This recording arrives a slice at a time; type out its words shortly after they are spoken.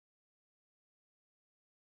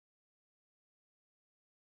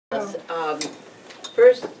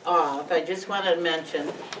First off, I just want to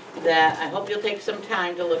mention that I hope you'll take some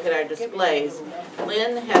time to look at our displays.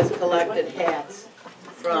 Lynn has collected hats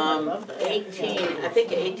from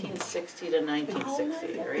 1860 to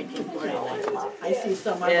 1960, or 1840 to 1960. I see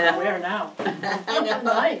some I can wear now. I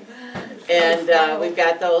know. And we've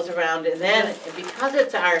got those around. And then, because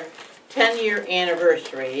it's our 10-year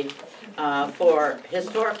anniversary for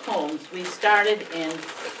historic homes, we started in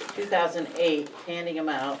 2008 handing them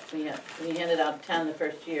out. We handed out 10 the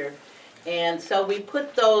first year. And so we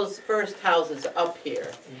put those first houses up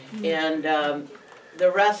here. And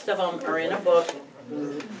the rest of them are in a book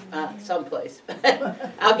someplace.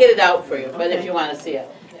 I'll get it out for you, but if you want to see it.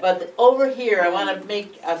 But over here, I want to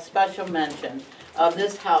make a special mention of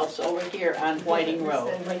this house over here on Whiting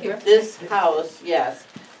Road. This house, yes,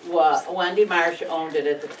 Wendy Marsh owned it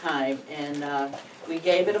at the time, and we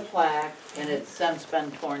gave it a plaque, and it's since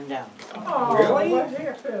been torn down. Oh, really?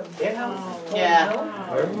 Yeah.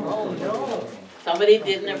 Oh, no. Somebody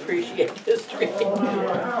didn't appreciate history.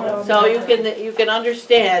 So you can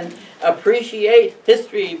understand, appreciate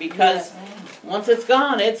history, because once it's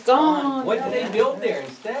gone, it's gone. What did they build there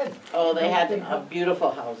instead? Oh, they had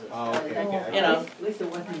beautiful houses. Oh, okay. You know. At least it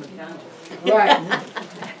wasn't McDonald's. Right.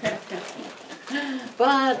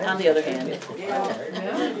 But on the other hand,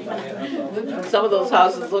 some of those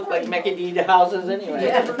houses look like Mecca houses anyway.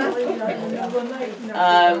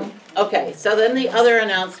 Okay, so then the other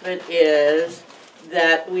announcement is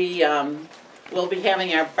that we will be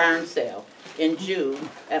having our barn sale in June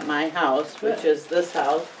at my house, which is this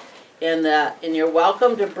house. And you're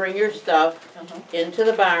welcome to bring your stuff into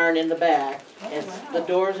the barn in the back. The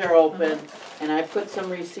doors are open, and I put some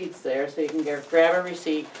receipts there, so you can grab a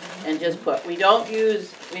receipt and just put. We don't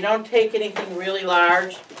take anything really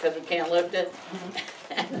large because we can't lift it,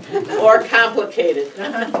 or complicated,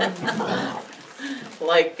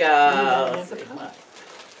 like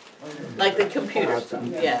the computer stuff.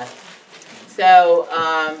 Yeah. So,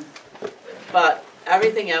 but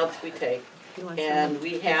everything else we take. And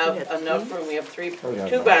we have enough room. We have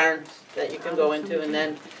two barns that you can go into, and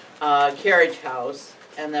then a carriage house,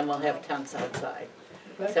 and then we'll have tents outside.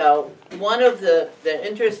 So one of the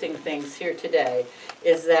interesting things here today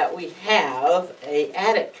is that we have an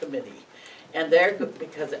attic committee, and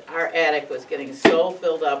because our attic was getting so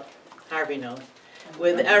filled up, Harvey knows,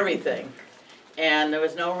 with everything, and there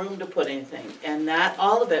was no room to put anything, and not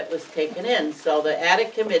all of it was taken in. So the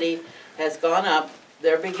attic committee has gone up.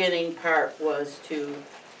 Their beginning part was to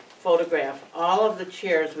photograph all of the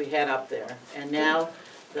chairs we had up there. And now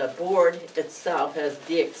the board itself has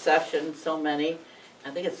deaccessioned so many. I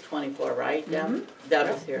think it's 24, right, Deb? Deb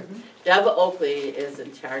is here. Deb Oakley is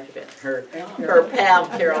in charge of it. Her pal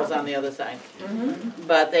Carol's on the other side.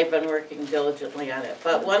 But they've been working diligently on it.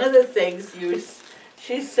 But one of the things,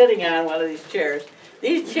 she's sitting on one of these chairs.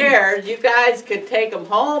 These chairs, you guys could take them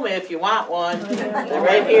home if you want one. They're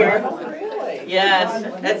right here. Yes,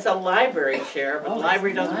 it's a library chair, but the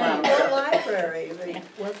library doesn't want them. What library? The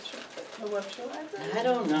Webster library? I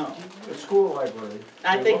don't know. The school library.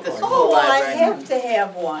 I think the school Oh, well, I library. have to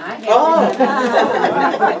have one.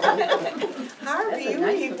 Harvey, you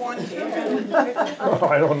need one too. Oh,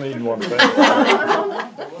 I don't need one thing.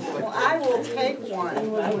 Well, I will take one.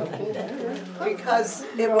 Because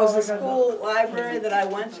it was a school library that I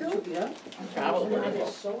went to. Probably.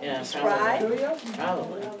 Yeah, Right?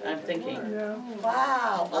 probably. I'm thinking.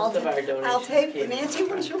 Wow. Most of our donations I'll take, came. Nancy,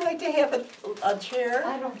 would you like to have a chair?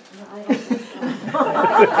 I don't.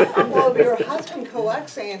 Well, your husband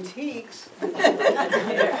collects antiques.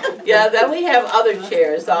 Yeah, then we have other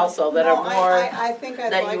chairs also that are No, more, I think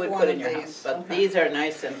I'd that like you would one put of in your house. these. But these are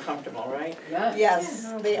nice and comfortable, right?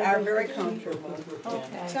 Yes, they are very comfortable.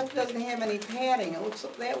 Okay. Except it doesn't have any padding. It looks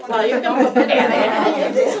like that one. Well, you can put It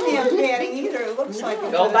padding. doesn't have padding either. It looks like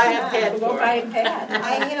it. Go does buy a not. pad Go for buy it. a pad.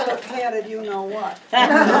 I have a padded you-know-what.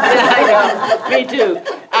 I know, me too.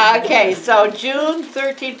 Okay, so June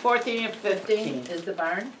 13th, 14th, and 15th. Is the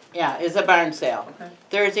barn? Yeah, is a barn sale. Okay.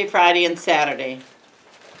 Thursday, Friday, and Saturday.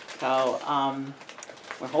 So,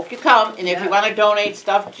 we hope you come, and if you want to donate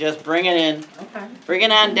stuff, just bring it in. Okay. Bring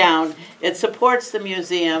it on down. It supports the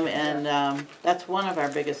museum, and that's one of our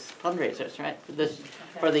biggest fundraisers, right,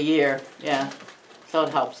 for the year. Yeah, so it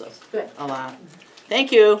helps us a lot.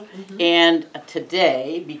 Thank you. And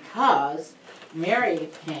today, because Mary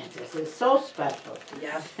Pantas is so special.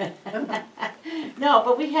 Yeah. No,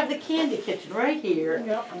 but we have the candy kitchen right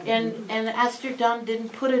here, and Esther Dunn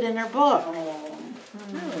didn't put it in her book.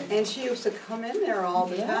 And she used to come in there all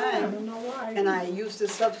the time. And I used to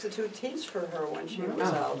substitute teach for her when she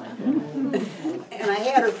was out. And I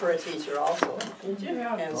had her for a teacher also. And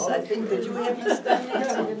so I think, did you have Miss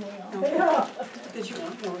Dunn? No. Did you?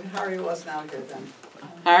 No, Harry wasn't out here then.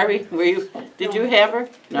 Harvey, did you have her?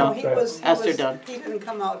 No. Esther Dunn. He didn't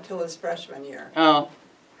come out till his freshman year. Oh,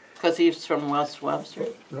 because he's from Webster.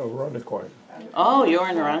 No, Runnequite. Oh, you're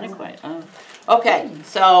in Irondequoit. Oh. Okay,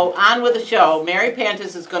 so on with the show. Mary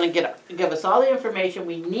Pantas is going to give us all the information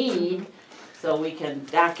we need so we can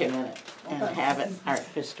document it and have it art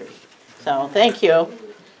history. So thank you.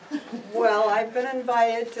 Well, I've been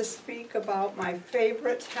invited to speak about my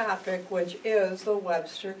favorite topic, which is the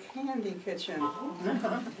Webster Candy Kitchen.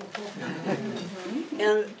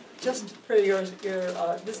 And just for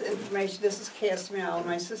this information, this is Cass Meow.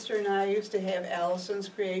 My sister and I used to have Allison's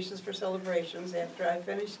Creations for Celebrations after I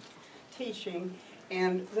finished teaching.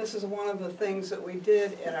 And this is one of the things that we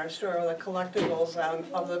did at our store, the collectibles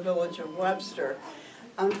of the village of Webster.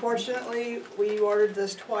 Unfortunately, we ordered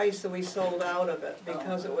this twice and we sold out of it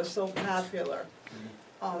because it was so popular.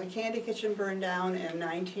 The Candy Kitchen burned down in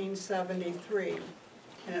 1973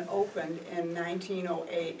 and it opened in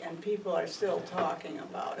 1908 and people are still talking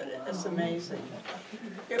about it. It's amazing.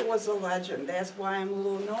 It was a legend. That's why I'm a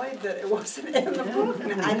little annoyed that it wasn't in the book.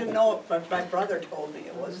 And I didn't know it, but my brother told me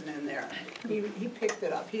it wasn't in there. He picked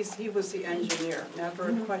it up. He was the engineer.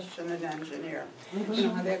 Never questioned an engineer. You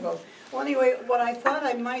know how that goes. Well, anyway, what I thought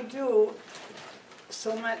I might do,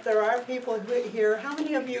 there are people here. How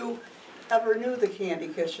many of you ever knew the Candy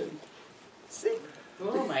Kitchen? See?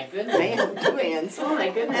 Oh my goodness. Two hands. Oh my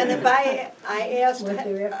goodness. And if I asked,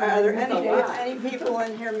 are there any people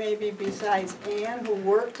in here maybe besides Ann who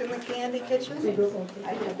worked in the Candy Kitchen?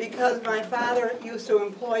 Because my father used to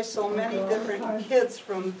employ so many different kids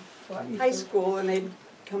from high school and they'd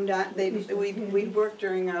come down, we'd work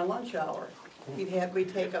during our lunch hour. We'd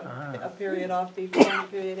take a period off before and a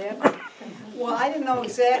period after. Well, I didn't know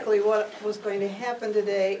exactly what was going to happen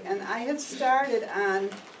today and I had started on,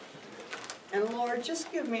 and Lord,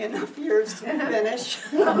 just give me enough years to finish,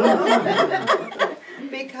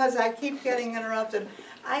 because I keep getting interrupted.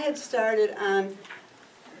 I had started on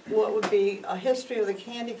what would be a history of the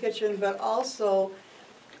Candy Kitchen, but also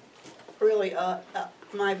really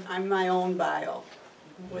my own bio,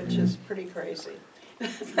 which is pretty crazy.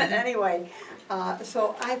 But anyway,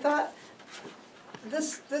 so I thought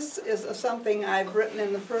this is something I've written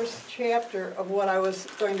in the first chapter of what I was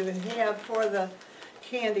going to have for the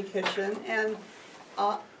Candy Kitchen, and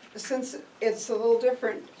since it's a little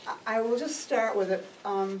different, I will just start with it.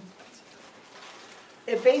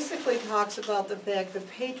 It basically talks about the fact that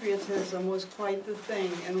patriotism was quite the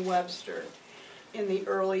thing in Webster in the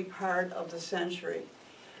early part of the century.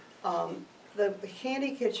 The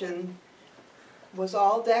Candy Kitchen was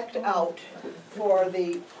all decked out for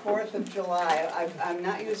the 4th of July. I'm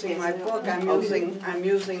not using my book, I'm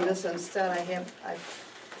using this instead.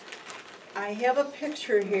 I have a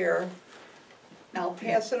picture here. I'll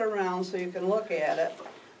pass it around so you can look at it.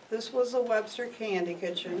 This was the Webster Candy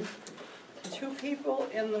Kitchen. 2 people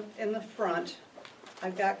in the front.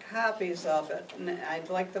 I've got copies of it, and I'd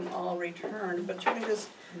like them all returned, but you can just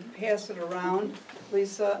pass it around,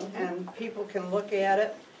 Lisa, and people can look at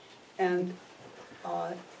it, and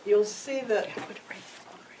you'll see that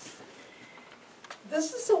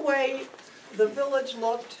this is the way the village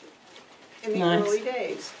looked in the early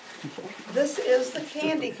days. This is the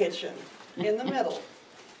Candy Kitchen in the middle.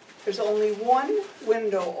 There's only one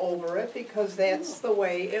window over it because that's the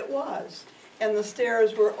way it was. And the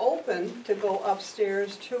stairs were open to go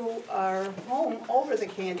upstairs to our home over the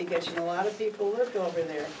Candy Kitchen. A lot of people lived over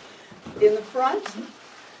there. In the front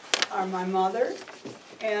are my mother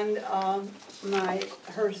and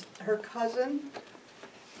her cousin,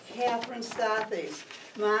 Catherine Stathes.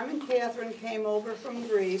 Mom and Catherine came over from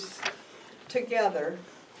Greece together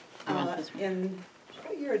in,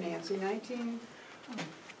 what year, Nancy?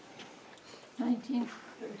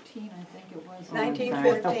 1913, I think it was.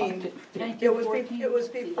 1914. It was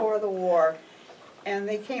before the war, and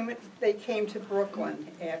they came to Brooklyn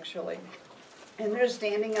actually, and they're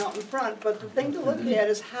standing out in front. But the thing to look at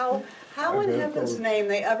is how in heaven's name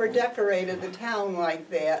they ever decorated the town like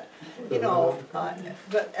that, you know. But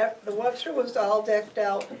the Webster was all decked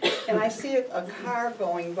out, and I see a car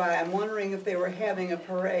going by. I'm wondering if they were having a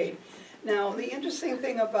parade. Now the interesting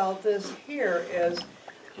thing about this here is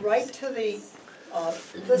right to the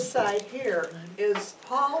this side here is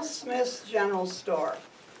Paul Smith's General Store.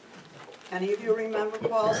 Any of you remember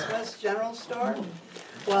Paul Smith's General Store?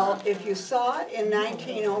 Well, if you saw it in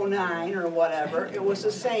 1909 or whatever, it was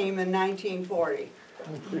the same in 1940.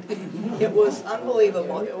 It was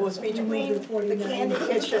unbelievable. It was between the Candy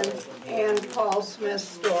Kitchen and Paul Smith's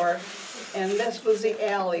store, and this was the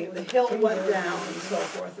alley. The hill went down and so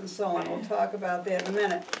forth and so on. We'll talk about that in a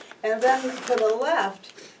minute. And then to the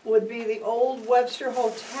left would be the old Webster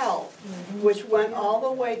Hotel, which went all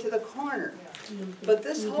the way to the corner. But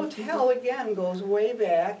this hotel, again, goes way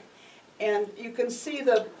back, and you can see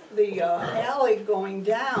the alley going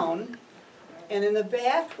down, and in the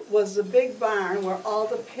back was the big barn where all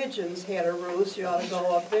the pigeons had a roost. You ought to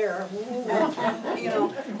go up there. And, you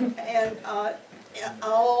know, and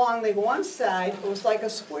all along the one side, it was like a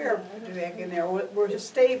square back in there, were the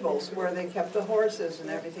stables where they kept the horses and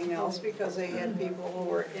everything else, because they had people who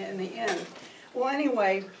were in the inn. Well,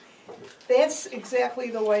 anyway, that's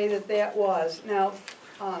exactly the way that was. Now,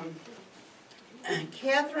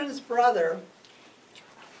 Catherine's brother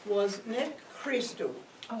was Nick Christou,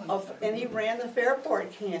 and he ran the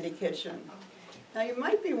Fairport Candy Kitchen. Now, you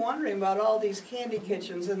might be wondering about all these candy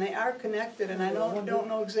kitchens, and they are connected, and I don't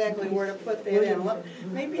know exactly where to put that in.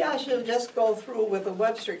 Maybe I should just go through with the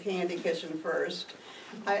Webster Candy Kitchen first.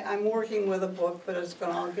 I'm working with a book, but it's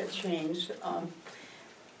going to all get changed.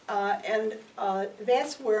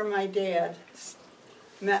 That's where my dad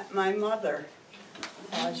met my mother.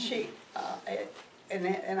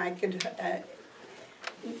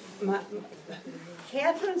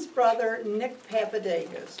 Catherine's brother, Nick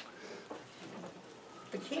Papadegas.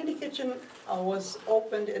 The Candy Kitchen was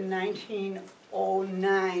opened in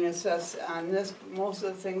 1909. It says on this, most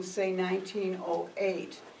of the things say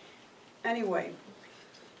 1908. Anyway,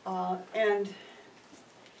 and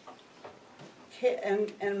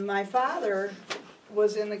my father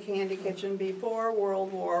was in the Candy Kitchen before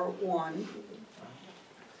World War I.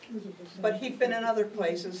 But he'd been in other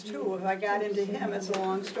places too. If I got into him, it's a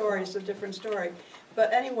long story, it's a different story.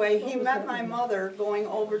 But anyway, he met my mother going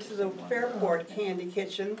over to the Fairport Candy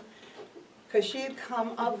Kitchen, because she had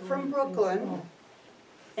come up from Brooklyn,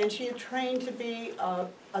 and she had trained to be a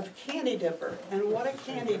candy dipper. And what a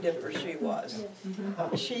candy dipper she was.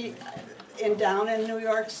 Down in New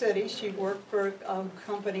York City, she worked for a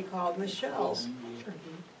company called Michelle's.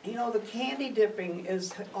 You know, the candy dipping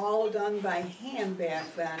is all done by hand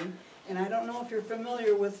back then, and I don't know if you're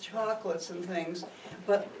familiar with chocolates and things,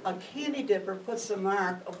 but a candy dipper puts a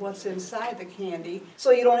mark of what's inside the candy, so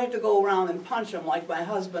you don't have to go around and punch them like my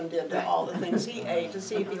husband did to all the things he ate to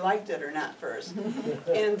see if he liked it or not first.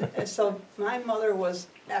 And so my mother was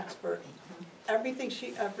expert. Everything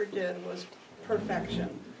she ever did was perfection.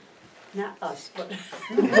 Not us, but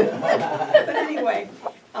but anyway,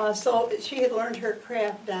 so she had learned her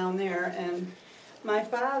craft down there, and my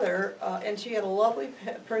father, and she had a lovely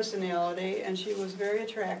personality, and she was very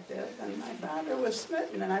attractive, and my father was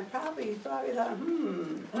smitten, and I probably thought,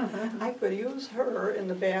 I could use her in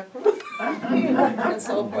the back room, and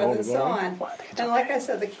so forth and so on. And like I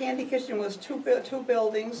said, the Candy Kitchen was two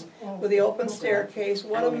buildings with the open staircase.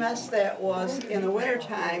 What a mess that was in the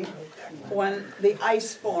wintertime when the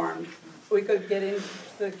ice formed. We could get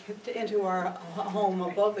into our home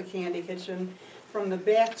above the Candy Kitchen from the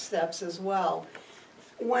back steps as well.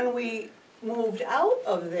 When we moved out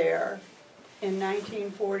of there in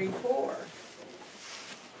 1944,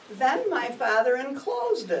 then my father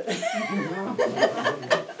enclosed it.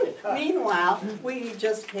 Meanwhile, we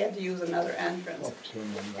just had to use another entrance.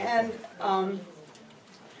 And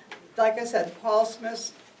like I said, Paul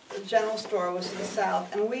Smith's general store was to the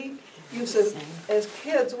south, and we used to, as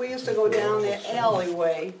kids, we used to go down that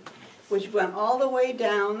alleyway, which went all the way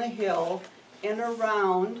down the hill and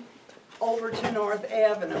around over to North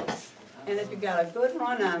Avenue. And if you got a good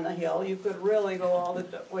run on the hill, you could really go all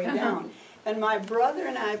the way down. And my brother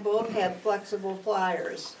and I both had flexible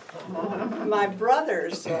flyers. My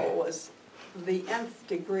brother's, though, was the nth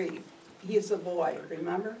degree. He's a boy,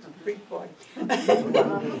 remember? Greek boy.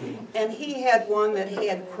 And he had one that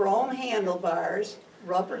had chrome handlebars,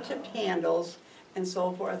 rubber-tipped handles, and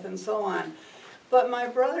so forth and so on. But my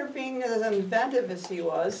brother, being as inventive as he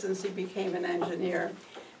was, since he became an engineer,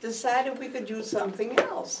 decided we could do something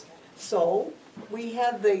else. So we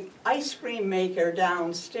had the ice cream maker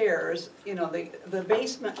downstairs, you know, the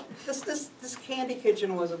basement. This Candy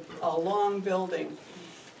Kitchen was a long building,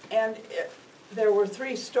 and there were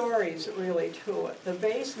 3 stories really to it. The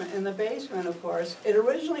basement, in the basement, of course, it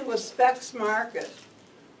originally was Speck's Market,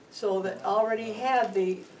 so that already had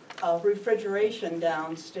the refrigeration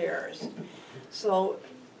downstairs. So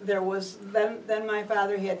there was, then my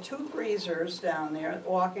father had 2 freezers down there,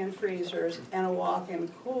 walk-in freezers, and a walk-in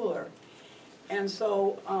cooler. And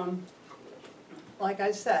so, like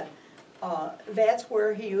I said, that's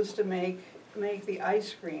where he used to make the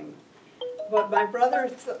ice cream. but my brother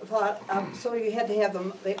thought, so you had to have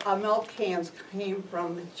the milk cans came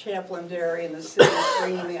from Chaplain Dairy in the city,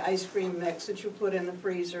 bringing the ice cream mix that you put in the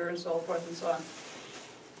freezer and so forth and so on.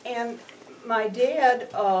 And my dad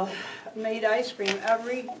made ice cream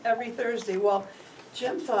every Thursday. Well,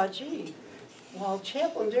 Jim thought, gee, while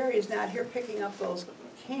Chaplain Dairy is not here picking up those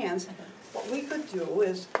cans, what we could do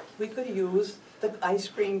is we could use the ice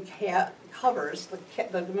cream covers,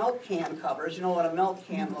 the milk can covers. You know what a milk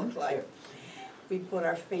can looks like. We'd put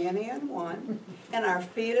our fanny in one and our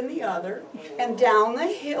feet in the other, and down the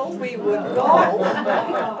hill we would go,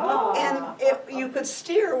 and you could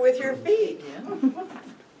steer with your feet.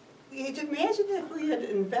 You'd imagine if we had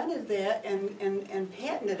invented that and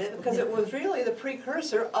patented it, because it was really the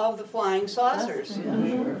precursor of the flying saucers.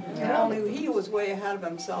 And only he was way ahead of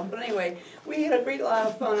himself. But anyway, we had a great lot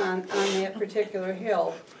of fun on that particular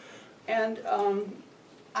hill. And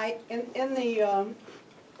in the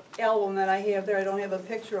album that I have there, I don't have a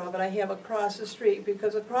picture of it, I have across the street,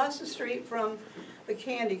 because across the street from the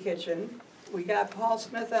Candy Kitchen, we got Paul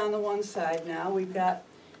Smith on the one side now, we've got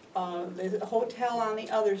the hotel on the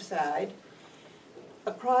other side.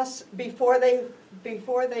 Across, before they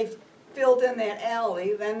filled in that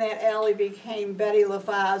alley, then that alley became Betty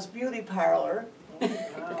LaFa's beauty parlor.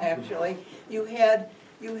 Actually, you had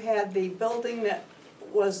the building that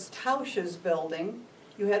was Tausch's building.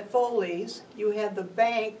 You had Foley's. You had the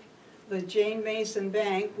bank, the Jane Mason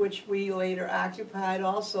Bank, which we later occupied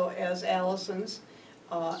also as Allison's.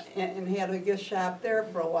 And had a gift shop there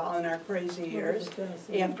for a while in our crazy years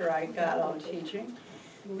after I got out teaching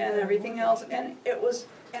and everything else. And it was,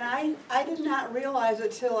 and I did not realize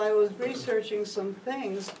it till I was researching some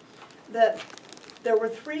things that there were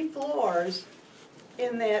 3 floors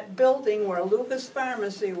in that building where Lucas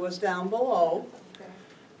Pharmacy was down below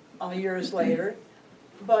years later.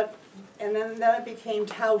 And then it became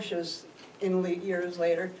Tausch's years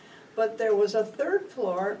later. But there was a 3rd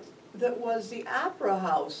floor that was the Opera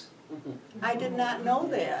House. I did not know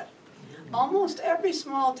that. Almost every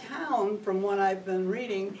small town, from what I've been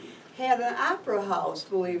reading, had an opera house,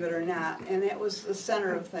 believe it or not, and it was the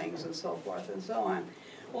center of things and so forth and so on.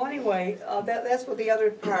 Well, anyway, that's what the other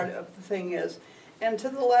part of the thing is. And to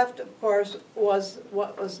the left, of course, was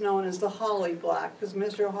what was known as the Hawley block, because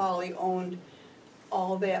Mr. Hawley owned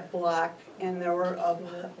all that block, and there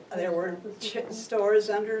were stores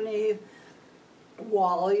underneath.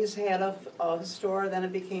 Wally's had a store, then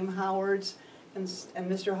it became Howard's, and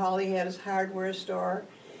Mr. Hawley had his hardware store.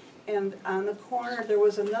 And on the corner there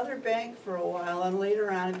was another bank for a while, and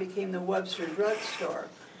later on it became the Webster Drug Store.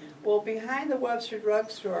 Well, behind the Webster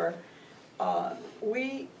Drug Store,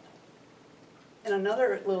 in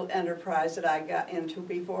another little enterprise that I got into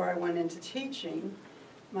before I went into teaching,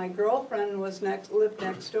 my girlfriend lived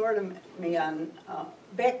next door to me on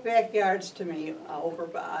backyards to me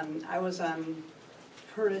I was on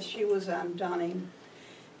Curtis, she was on Dunning,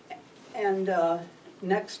 and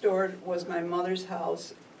next door was my mother's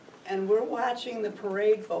house, and we're watching the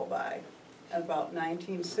parade go by about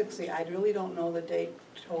 1960. I really don't know the date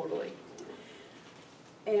totally.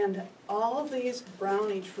 And all of these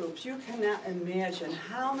Brownie troops, you cannot imagine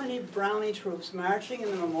how many Brownie troops marching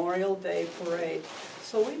in the Memorial Day parade.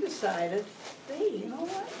 So we decided, hey, you know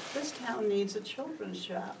what? This town needs a children's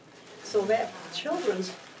shop. So that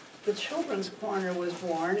the children's corner was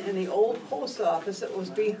born in the old post office that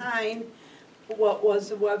was behind what was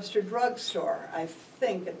the Webster Drug Store, I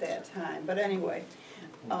think, at that time. But anyway,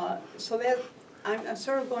 so that I'm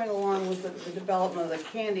sort of going along with the development of the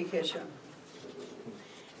Candy Kitchen.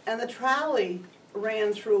 And the trolley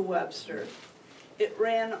ran through Webster. It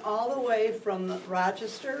ran all the way from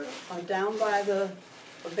Rochester down by the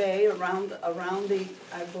bay around the,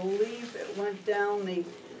 I believe it went down the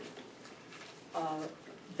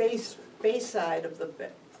base side of the bay.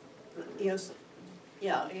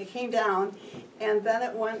 Yeah, it came down, and then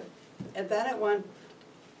it went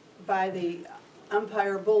by the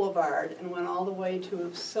Empire Boulevard and went all the way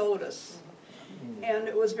to Sodus. And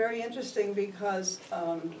it was very interesting because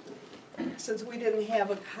since we didn't have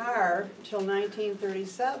a car till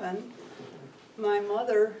 1937, my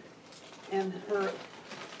mother and her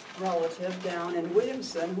relative down in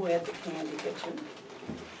Williamson, who had the Candy Kitchen,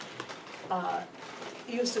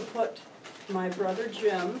 used to put my brother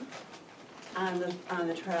Jim on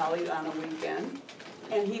the trolley on a weekend,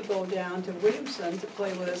 and he'd go down to Williamson to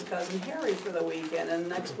play with his cousin Harry for the weekend, and the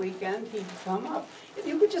next weekend he'd come up. If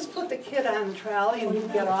you could just put the kid on the trolley and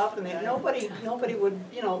he'd get off, and nobody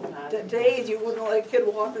would, days you wouldn't let a kid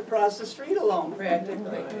walk across the street alone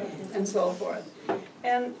practically, and so forth.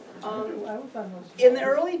 And in the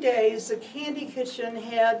early days, the Candy Kitchen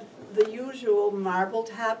had the usual marble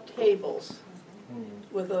top tables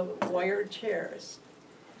with the wired chairs.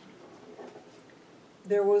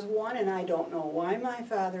 There was one, and I don't know why my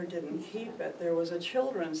father didn't keep it. There was a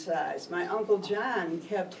children's size. My Uncle John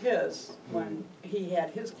kept his when he had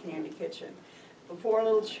his candy kitchen. 4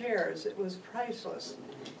 little chairs. It was priceless,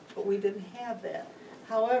 but we didn't have that.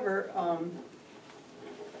 However,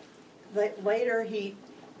 later he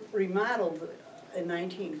remodeled in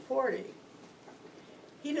 1940.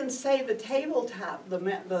 He didn't save the tabletop,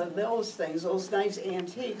 those things, those nice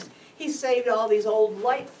antiques. He saved all these old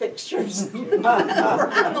light fixtures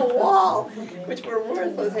around the wall, which were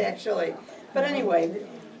worthless actually. But anyway,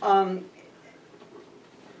 our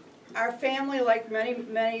family, like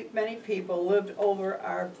many people, lived over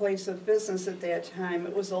our place of business at that time.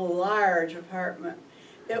 It was a large apartment.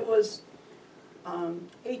 It was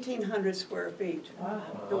 1,800 square feet.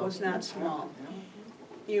 It was not small.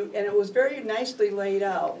 And it was very nicely laid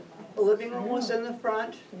out. The living room was in the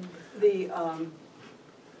front. The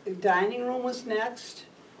dining room was next,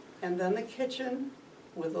 and then the kitchen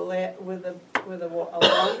with a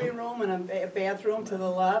laundry room and a bathroom to the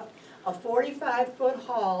left. A 45-foot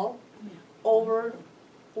hall over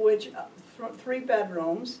which 3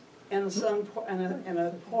 bedrooms and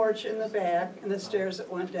a porch in the back and the stairs that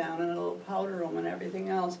went down and a little powder room and everything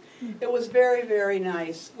else. It was very, very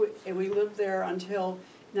nice. We lived there until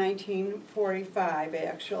 1945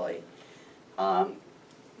 actually.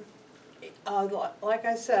 Like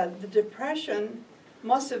I said, the Depression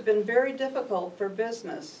must have been very difficult for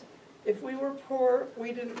business. If we were poor,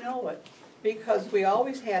 we didn't know it, because we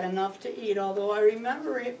always had enough to eat, although I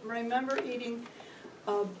remember eating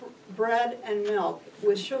bread and milk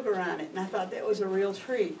with sugar on it, and I thought that was a real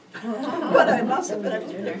treat. But I must have been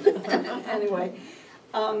anyway.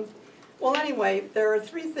 Well, anyway, there are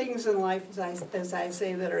 3 things in life, as I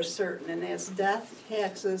say, that are certain, and that's death,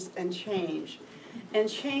 taxes, and change. And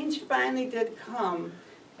change finally did come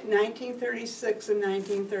in 1936 and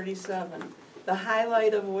 1937, the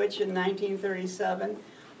highlight of which in 1937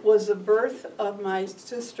 was the birth of my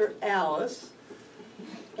sister Alice,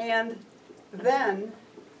 and then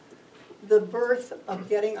the birth of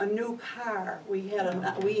getting a new car. We had a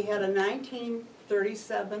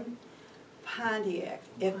 1937 Pontiac.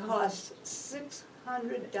 It cost $600.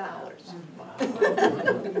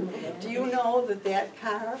 Do you know that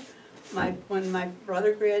car, when my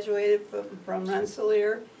brother graduated from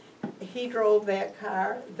Rensselaer, he drove that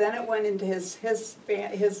car. Then it went into his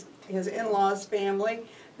in-laws' family.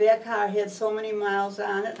 That car had so many miles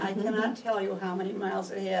on it. I cannot tell you how many miles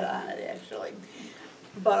it had on it, actually.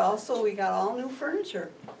 But also, we got all new furniture.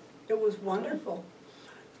 It was wonderful.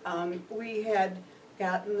 We had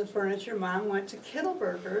gotten the furniture. Mom went to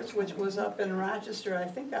Kittleberger's, which was up in Rochester, I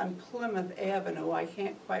think on Plymouth Avenue. I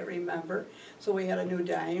can't quite remember. So we had a new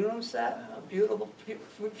dining room set, a beautiful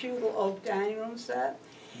feudal oak dining room set.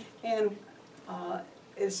 And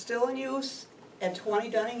it's still in use at 20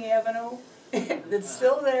 Dunning Avenue. It's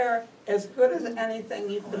still there, as good as anything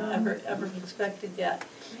you could ever expect to get.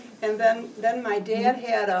 And then my dad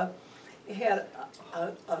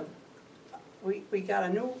we got a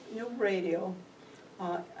new radio.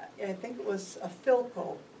 I think it was a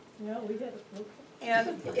Philco. Yeah, we had a Philco.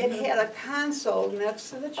 And it had a console next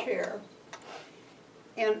to the chair.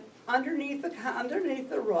 And underneath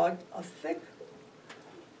the rug, a thick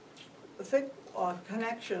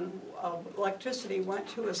connection of electricity went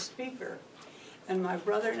to a speaker. And my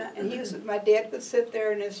brother and my dad could sit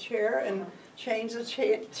there in his chair and change the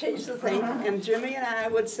thing, and Jimmy and I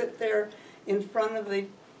would sit there in front of the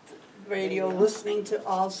radio listening to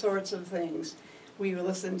all sorts of things. We would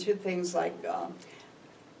listen to things like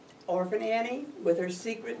Orphan Annie with her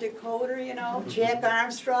secret decoder, you know, Jack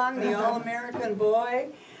Armstrong, the All-American Boy,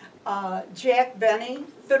 Jack Benny,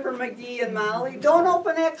 Fibber McGee and Molly. Don't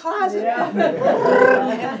open that closet.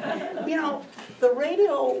 Yeah. You know, the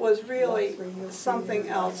radio was really something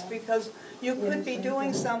else, because you could be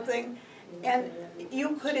doing something and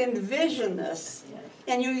you could envision this,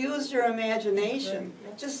 and you used your imagination.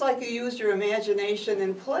 Just like you used your imagination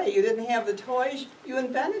in play. You didn't have the toys, you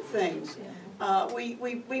invented things.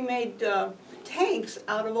 We made tanks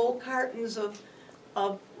out of old cartons of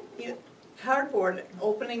cardboard,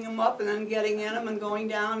 opening them up and then getting in them and going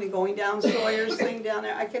down Sawyer's thing down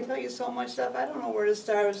there. I can tell you so much stuff, I don't know where to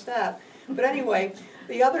start with that. But anyway,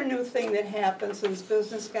 the other new thing that happened since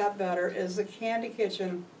business got better is the candy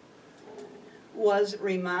kitchen was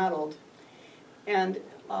remodeled. And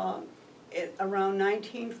around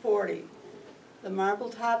 1940, the marble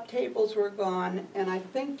top tables were gone, and I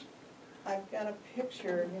think I've got a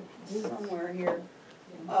picture somewhere here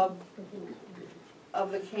of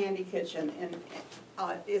the candy kitchen. And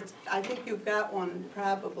I think you've got one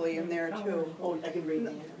probably in there too. Oh, I can read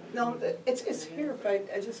that. No, it's here, but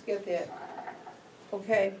I just get that.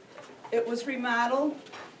 Okay, it was remodeled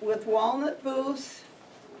with walnut booths,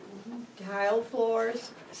 tile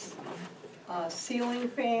floors, ceiling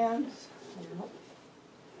fans.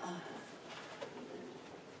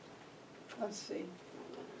 Let's see.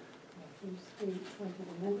 There's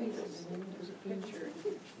a picture.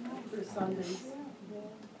 For Sundays.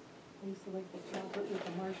 I used to like the chocolate with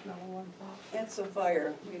the marshmallow on top. It's a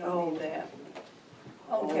fire, we don't need that.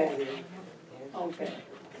 Okay, okay.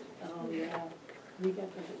 Oh, yeah. We got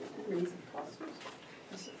the raisin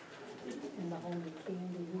clusters. And the homemade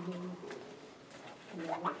candy we made. And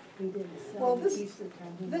then we did Well, some this- Easter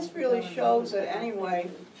candy. This really shows it anyway.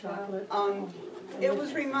 Chocolate. It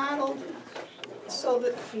was remodeled so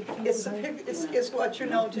that it's what you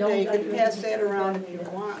know today. You can pass that around if you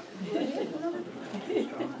want.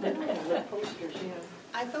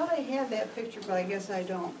 I thought I had that picture, but I guess I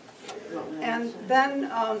don't. And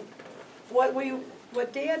then,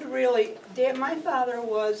 what Dad, my father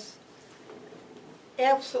was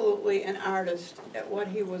absolutely an artist at what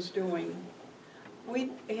he was doing.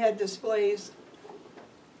 We had displays.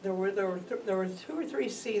 There were 2 or 3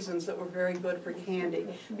 seasons that were very good for candy,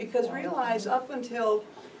 because realize up until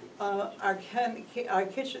our candy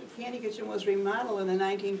kitchen was remodeled in the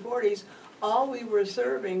 1940s, all we were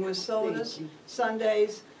serving was sodas,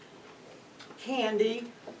 sundaes, candy,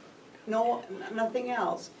 nothing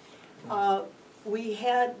else. We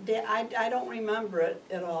had, I don't remember it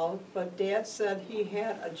at all, but Dad said he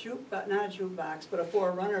had a jukebox, not a jukebox, but a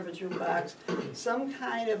forerunner of a jukebox, some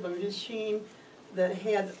kind of a machine that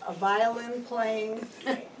had a violin playing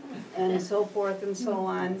and so forth and so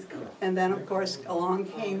on. And then, of course, along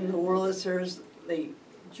came the Wurlitzers, the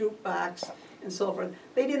jukebox, and so forth.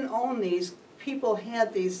 They didn't own these. People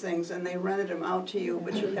had these things, and they rented them out to you,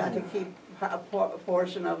 but you got to keep a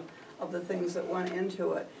portion of the things that went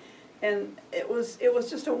into it. And it was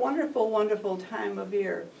just a wonderful, wonderful time of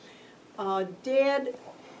year. Dad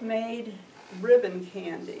made ribbon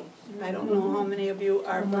candy. I don't know how many of you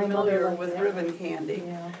are familiar with ribbon candy.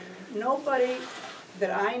 Yeah. Nobody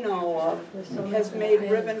that I know of has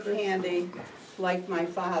made ribbon candy like my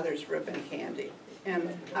father's ribbon candy.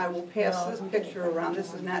 And I will pass this picture around.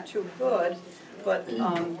 This is not too good, but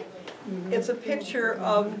it's a picture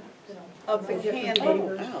of the candy.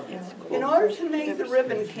 In order to make the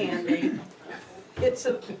ribbon candy,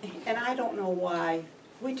 and I don't know why,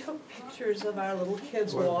 we took pictures of our little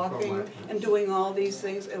kids walking and doing all these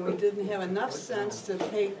things, and we didn't have enough sense to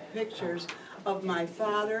take pictures of my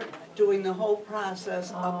father doing the whole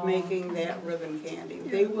process of making that ribbon candy.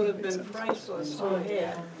 They would have been priceless to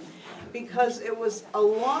have, because it was a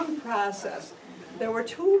long process. There were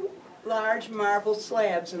 2 large marble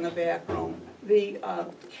slabs in the back room. The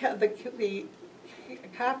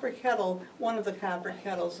copper kettle, one of the copper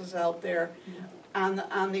kettles is out there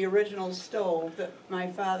on the original stove that my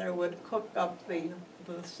father would cook up the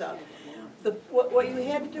stuff. What you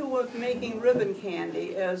had to do with making ribbon candy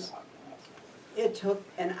is it took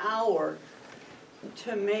an hour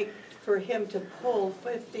for him to pull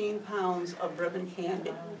 15 pounds of ribbon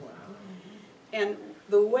candy. And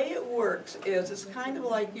the way it works is it's kind of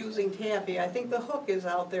like using taffy. I think the hook is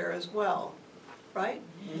out there as well, right?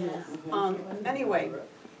 Anyway,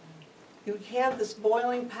 you have this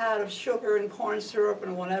boiling pot of sugar and corn syrup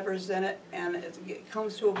and whatever's in it, and it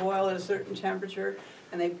comes to a boil at a certain temperature,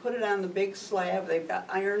 and they put it on the big slab. They've got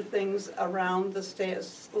iron things around the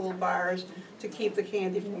little bars to keep the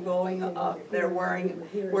candy from going up. They're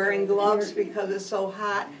wearing gloves because it's so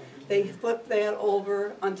hot. They flip that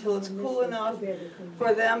over until it's cool enough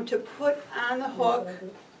for them to put on the hook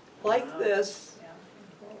like this,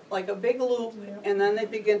 like a big loop, and then they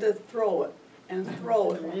begin to throw it and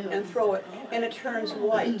throw it and throw it, and it turns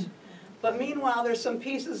white. But meanwhile, there's some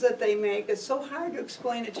pieces that they make. It's so hard to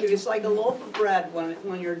explain it to you. It's like a loaf of bread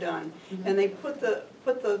when you're done, and they put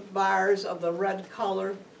the bars of the red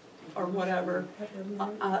color or whatever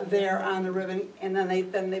there on the ribbon, and then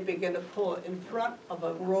they begin to pull it in front of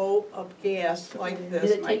a row of gas like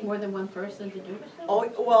this. Did it take more than one person to do it? Oh,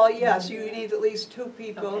 well, yes, you need at least 2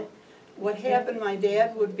 people. Okay. What happened, my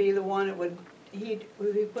dad would be the one that would, he'd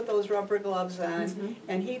put those rubber gloves on,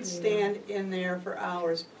 and he'd stand in there for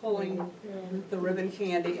hours pulling the ribbon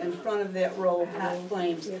candy in front of that row of hot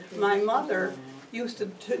flames. My mother used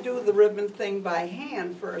to do the ribbon thing by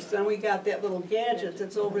hand first, then we got that little gadget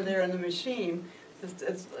that's over there in the machine.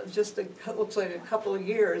 It's just, looks like a couple of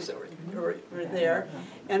years that were there.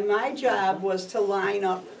 And my job was to line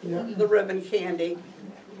up the ribbon candy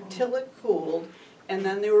till it cooled, and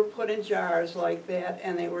then they were put in jars like that,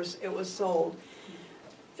 and it was sold.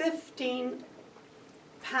 15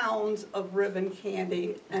 pounds of ribbon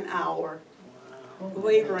candy an hour,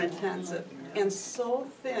 labor intensive, and so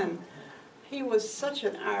thin. He was such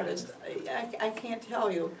an artist. I can't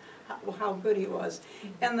tell you how good he was.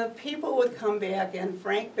 And the people would come back, and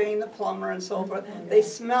Frank Bain, the plumber, and so forth, they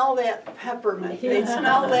smell that peppermint, they'd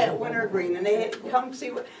smell that wintergreen, and they'd come see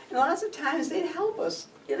what, and lots of times they'd help us.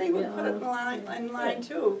 Yeah, they would put it in line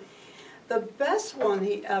too. The best one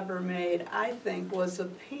he ever made, I think, was the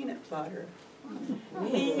peanut butter.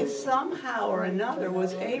 He somehow or another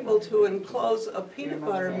was able to enclose a peanut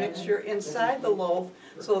butter mixture inside the loaf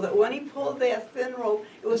so that when he pulled that thin roll,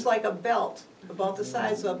 it was like a belt, about the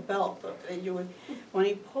size of a belt. And you would, when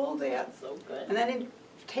he pulled that, and then he'd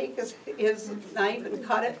take his knife and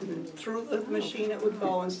cut it, and through the machine it would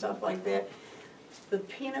go and stuff like that. The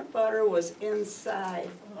peanut butter was inside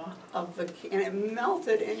of the, and it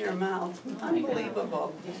melted in your mouth.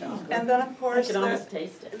 Unbelievable. And then, of course, I can almost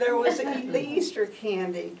taste it. there was the Easter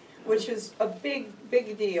candy, which is a big,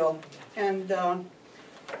 big deal. And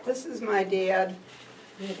this is my dad.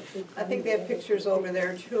 I think that picture's over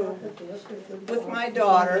there too, with my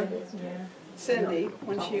daughter, Cindy,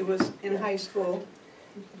 when she was in high school.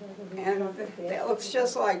 And that looks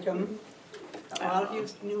just like him. A lot of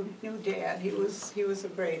you knew Dad. He was the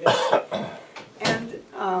greatest. And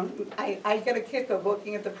I get a kick of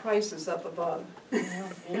looking at the prices up above.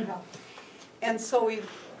 And so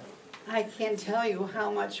I can't tell you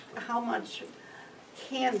how much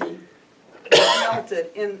candy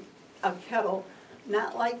melted in a kettle.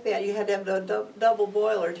 Not like that. You had to have the double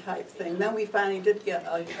boiler type thing. Then we finally did get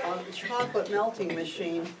a chocolate melting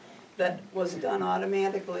machine that was done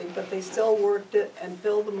automatically, but they still worked it and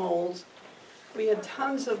filled the molds. We had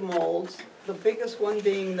tons of molds, the biggest one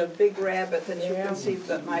being the big rabbit that you can see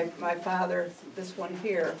that my father, this one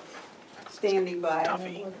here, standing by.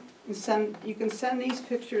 You can send these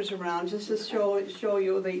pictures around just to show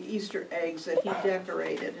you the Easter eggs that he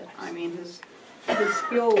decorated. I mean, his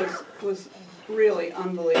skill was really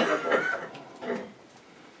unbelievable.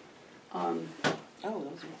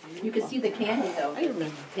 You could see the candy though.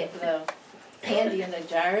 The candy in the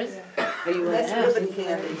jars. That's ribbon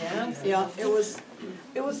candy. Yeah, it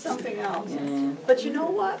was something else. But you know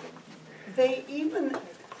what? They even,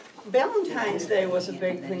 Valentine's Day was a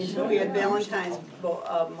big thing too. We had Valentine's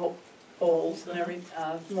bowls and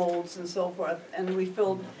molds and so forth. And we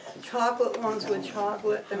filled chocolate ones with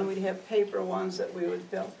chocolate, and we'd have paper ones that we would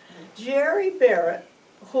fill. Jerry Barrett,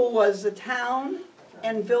 who was the town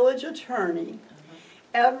and village attorney,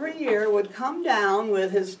 every year would come down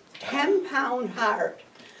with his 10-pound heart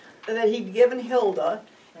that he'd given Hilda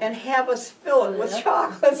and have us fill it with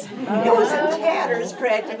chocolates. It was in tatters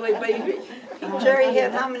practically, but Jerry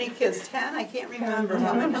had how many kids? 10? I can't remember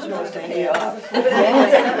how many children he had. But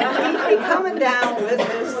anyway, he'd be coming down with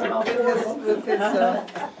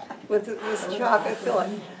this chocolate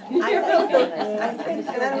filling. I think,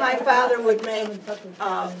 and then my father would make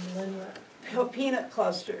peanut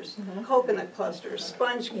clusters, coconut clusters,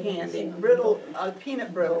 sponge candy, brittle,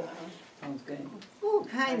 peanut brittle. Sounds good. All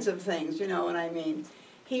kinds of things, you know what I mean.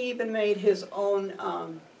 He even made his own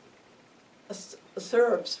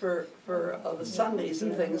syrups for the sundaes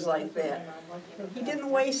and things like that. He didn't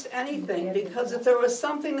waste anything, because if there was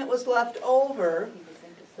something that was left over,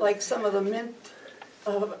 like some of the mint,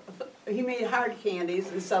 he made hard candies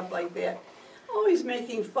and stuff like that. Oh, he's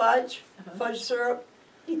making fudge syrup.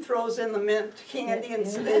 He throws in the mint candy and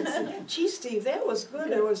says, "Gee, Steve, that was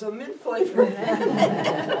good. There was a mint flavor."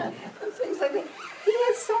 And things like that. He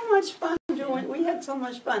had so much fun doing. We had so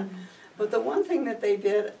much fun. But the one thing that they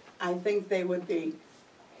did, I think they would be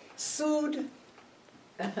sued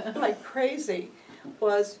like crazy,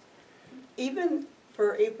 was even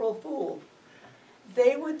for April Fool,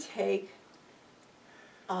 they would take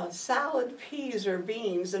solid peas or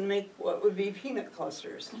beans and make what would be peanut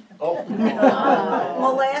clusters.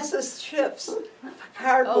 Molasses chips,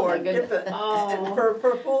 cardboard, dip it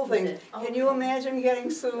for full things. Can you imagine getting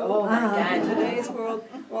sued in today's world?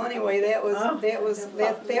 Well, anyway, that was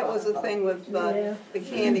the thing with the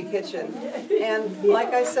Candy Kitchen. And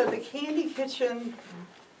like I said, the Candy Kitchen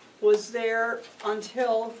was there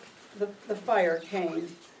until the fire came.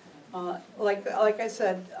 Like I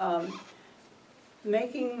said.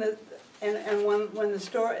 Making and when this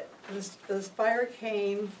fire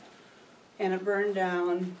came and it burned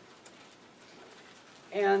down,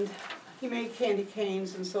 and he made candy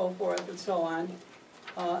canes and so forth and so on.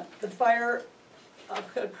 The fire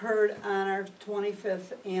occurred on our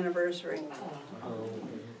 25th anniversary.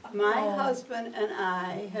 My husband and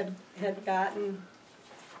I had gotten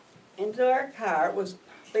into our car. It was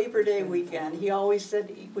Labor Day weekend. He always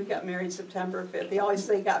said we got married September 5th. He always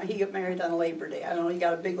said he got married on Labor Day. I don't know, he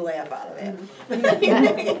got a big laugh out of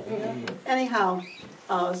that. Anyhow,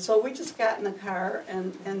 so we just got in the car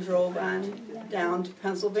and drove on down to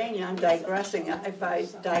Pennsylvania. I'm digressing. If I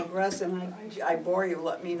digress and I bore you,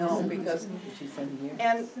 let me know, because,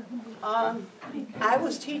 and I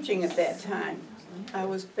was teaching at that time. I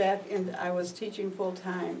was teaching full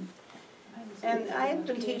time. And I had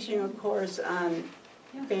been teaching a course on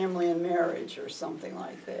family and marriage or something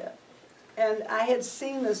like that. And I had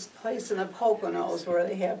seen this place in the Poconos where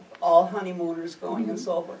they have all honeymooners going and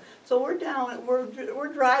so forth. So we're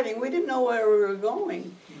driving, we didn't know where we were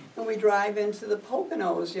going. And we drive into the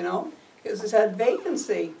Poconos, you know, because it had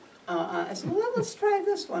vacancy. I said, well, let's try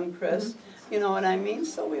this one, Chris. You know what I mean?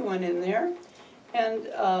 So we went in there, and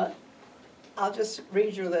I'll just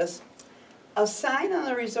read you this. A sign on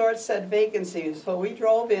the resort said vacancy, so we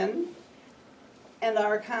drove in, and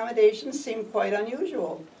our accommodations seemed quite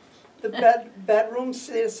unusual. The bedroom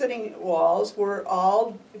sitting walls were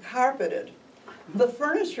all carpeted. The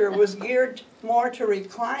furniture was geared more to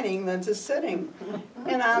reclining than to sitting.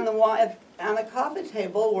 And on the coffee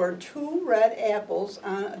table were 2 red apples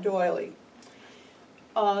on a doily.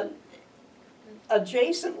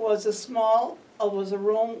 Adjacent was a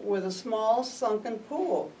room with a small sunken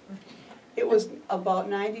pool. It was about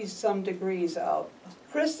 90-some degrees out.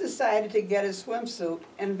 Chris decided to get his swimsuit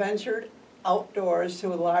and ventured outdoors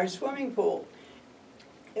to a large swimming pool.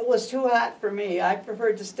 It was too hot for me. I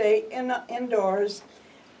preferred to stay indoors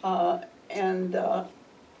and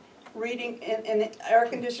reading in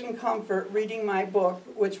air-conditioned comfort, reading my book,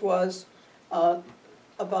 which was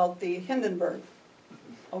about the Hindenburg.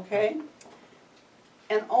 Okay?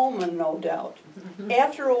 An omen, no doubt.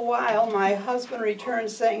 After a while, my husband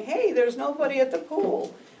returned saying, hey, there's nobody at the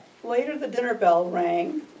pool. Later, the dinner bell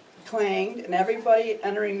clanged, and everybody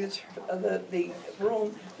entering the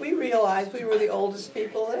room, we realized we were the oldest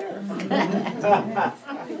people there.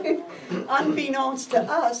 Unbeknownst to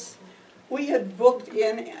us, we had booked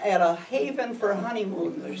in at a haven for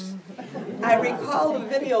honeymooners. I recall the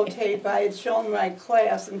videotape I had shown my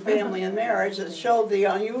class in Family and Marriage that showed the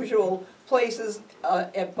unusual places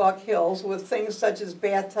at Buck Hills with things such as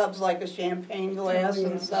bathtubs like a champagne glass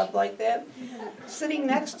and stuff like that. Sitting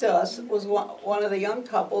next to us was one of the young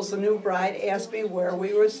couples. The new bride asked me where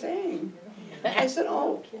we were staying. I said,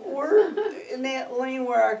 oh, we're in that lane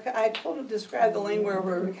where I told her to describe the lane where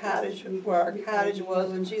our cottage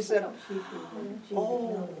was, and she said,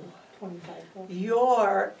 oh,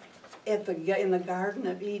 you're in the Garden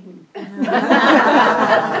of Eden.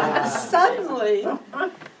 Suddenly,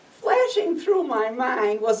 flashing through my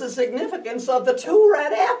mind was the significance of the 2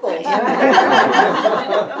 red apples.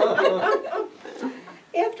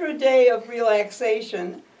 After a day of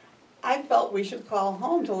relaxation, I felt we should call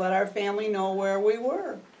home to let our family know where we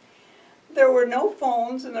were. There were no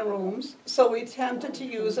phones in the rooms, so we attempted to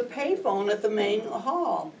use a payphone at the main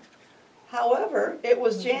hall. However, it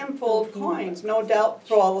was jammed full of coins. No doubt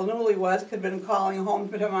for all the newlyweds could have been calling home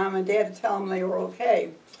to Mom and Dad to tell them they were okay.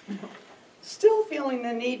 Still feeling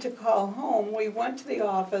the need to call home, we went to the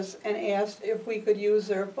office and asked if we could use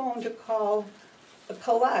their phone to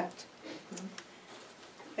collect.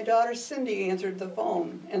 My daughter Cindy answered the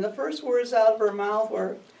phone, and the first words out of her mouth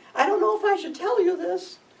were, I don't know if I should tell you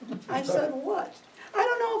this. I said, what? I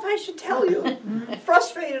don't know if I should tell you.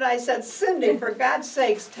 Frustrated, I said, Cindy, for God's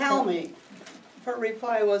sakes, tell me. Her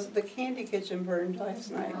reply was, the candy kitchen burned last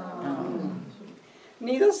night.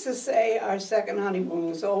 Needless to say, our second honeymoon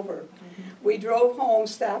was over. We drove home,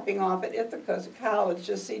 stopping off at Ithaca College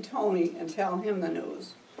to see Tony and tell him the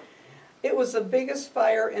news. It was the biggest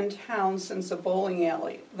fire in town since the bowling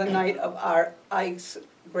alley, the night of Ike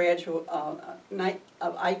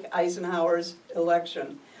Eisenhower's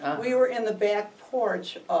election. We were in the back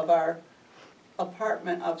porch of our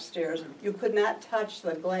apartment upstairs. You could not touch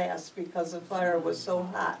the glass because the fire was so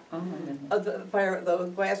hot.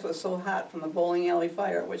 The glass was so hot from the bowling alley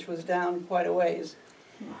fire, which was down quite a ways.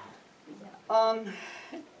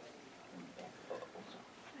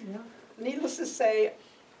 Needless to say,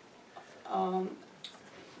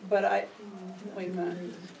 wait a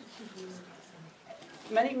minute.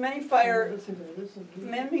 Many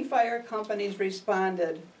fire companies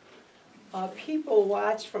responded. People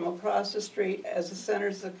watched from across the street as the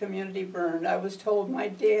centers of the community burned. I was told my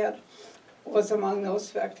dad was among those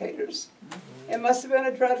spectators. It must have been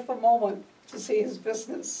a dreadful moment to see his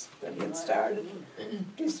business that he had started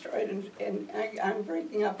destroyed, and I'm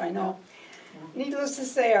breaking up, I know. Needless to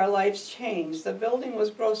say, our lives changed. The building was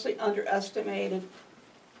grossly underestimated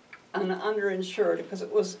and underinsured because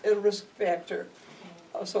it was a risk factor.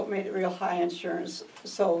 so it made it real high insurance.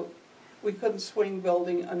 So we couldn't swing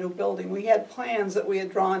building a new building. We had plans that we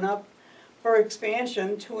had drawn up for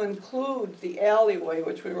expansion to include the alleyway,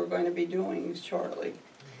 which we were going to be doing shortly.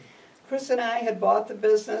 Chris and I had bought the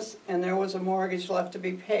business, and there was a mortgage left to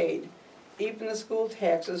be paid. Even the school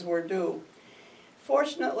taxes were due.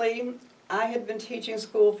 Fortunately, I had been teaching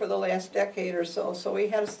school for the last decade or so, so we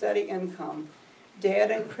had a steady income.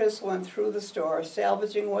 Dad and Chris went through the store,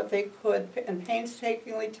 salvaging what they could and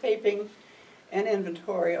painstakingly taping an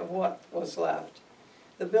inventory of what was left.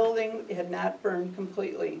 The building had not burned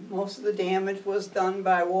completely. Most of the damage was done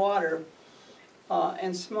by water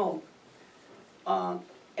and smoke.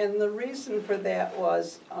 And the reason for that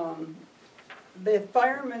was the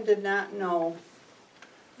firemen did not know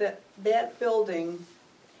that that building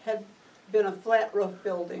had been a flat roof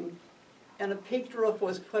building and a peaked roof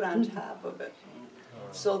was put on top of it.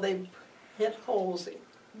 So they hit holes,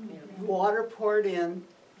 water poured in,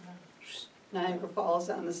 Niagara Falls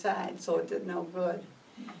on the side, so it did no good.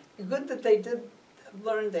 Good that they did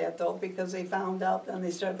learn that though, because they found out, then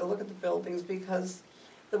they started to look at the buildings, because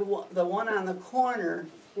the one on the corner,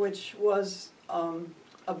 which was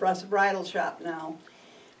a bridal shop now,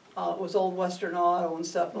 was old Western Auto and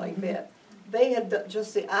stuff like that. They had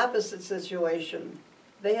just the opposite situation.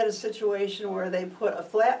 They had a situation where they put a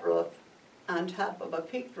flat roof on top of a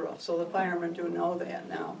peaked roof, so the firemen do know that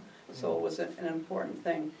now. So it was an important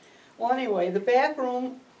thing. Well, anyway, the back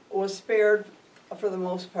room was spared for the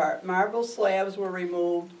most part. Marble slabs were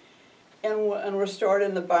removed and were stored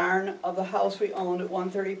in the barn of the house we owned at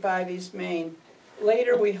 135 East Main.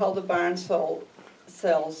 Later, we held a barn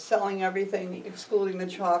sales, selling everything excluding the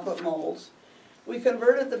chocolate molds. We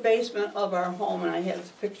converted the basement of our home, and I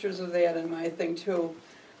have pictures of that in my thing too,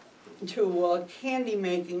 to a candy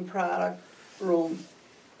making product room,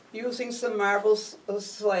 using some marble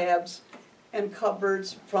slabs and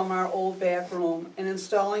cupboards from our old back room, and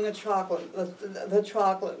installing a the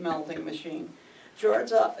chocolate melting machine.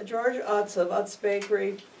 George Utz of Utz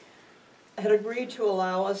Bakery had agreed to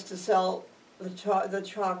allow us to sell the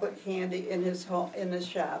chocolate candy in his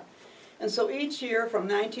shop. And so each year from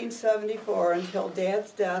 1974 until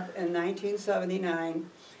Dad's death in 1979,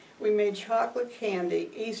 we made chocolate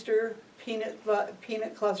candy, Easter,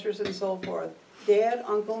 peanut clusters, and so forth. Dad,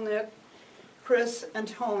 Uncle Nick, Chris, and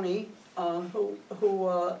Tony, who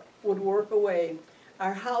would work away.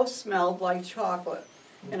 Our house smelled like chocolate,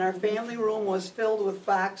 and our family room was filled with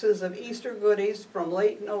boxes of Easter goodies from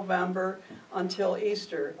late November until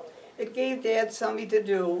Easter. It gave Dad something to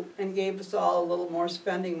do and gave us all a little more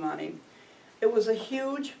spending money. It was a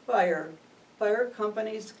huge fire. Fire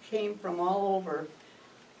companies came from all over.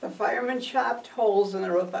 The firemen chopped holes in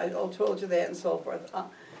the roof, I told you that, and so forth.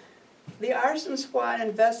 The arson squad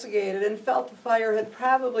investigated and felt the fire had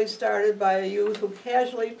probably started by a youth who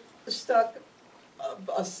casually stuck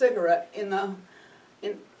a cigarette in a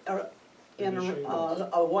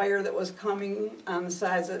wire that was coming on the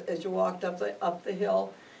sides as you walked up the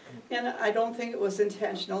hill. And I don't think it was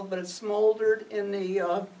intentional, but it smoldered in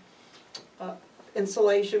the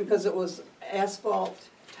insulation because it was asphalt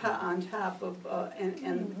on top of,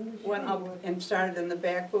 and went up and started in the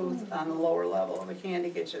back booth on the lower level of a candy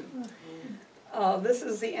kitchen. This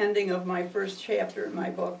is the ending of my first chapter in my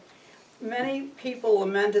book. Many people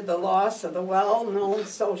lamented the loss of the well-known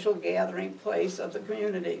social gathering place of the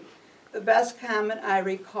community. The best comment I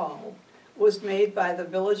recall was made by the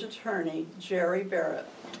village attorney, Jerry Barrett.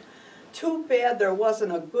 Too bad there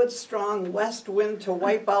wasn't a good strong west wind to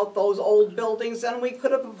wipe out those old buildings, and we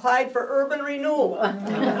could have applied for urban renewal.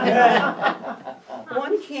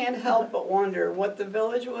 One can't help but wonder what the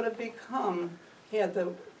village would have become had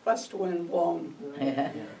the west wind blown.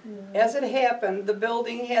 As it happened, the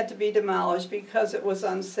building had to be demolished because it was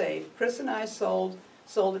unsafe. Chris and I sold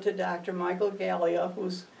it to Dr. Michael Gallia,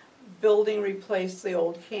 whose building replaced the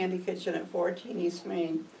old candy kitchen at 14 East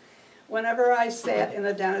Main. Whenever I sat in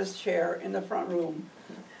the dentist chair in the front room,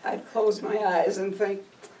 I'd close my eyes and think,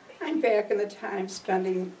 I'm back in the time spent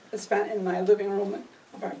in my living room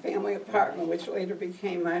of our family apartment, which later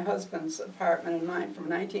became my husband's apartment and mine from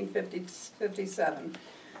 1957.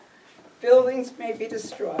 Buildings may be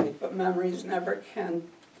destroyed, but memories never can.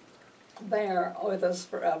 They are with us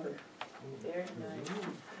forever. Very nice.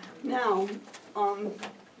 Now,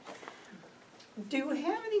 do you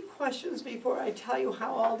have any questions before I tell you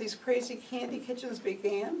how all these crazy candy kitchens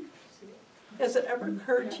began? Has it ever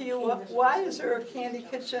occurred to you, why is there a candy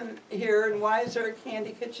kitchen here and why is there a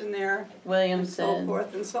candy kitchen there? Williamson. And so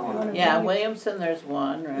forth and so on. Yeah, Williamson, there's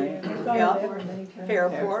one, right? Yeah,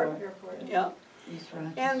 Fairport, yeah.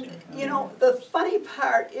 And, the funny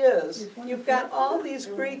part is, you've got all these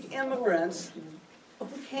Greek immigrants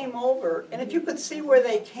who came over, and if you could see where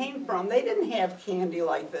they came from, they didn't have candy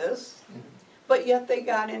like this, but yet they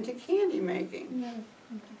got into candy making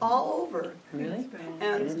all over. Really?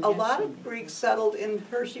 And a lot of Greeks settled in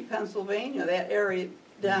Hershey, Pennsylvania, that area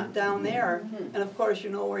down there, and of course you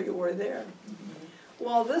know where you were there.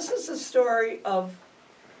 Well, this is the story of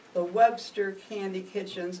the Webster Candy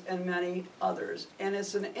Kitchens and many others, and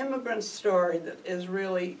it's an immigrant story that is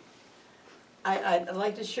really, I'd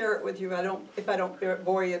like to share it with you. If I don't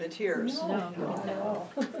bore you to tears. No.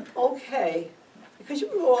 Okay, because you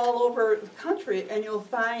can go all over the country and you'll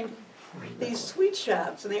find these sweet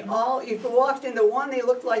shops, and if you walked into one, they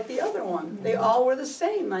looked like the other one. They all were the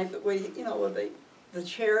same, like with the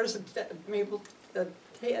chairs,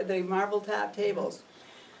 the marble top tables.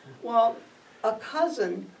 Well, a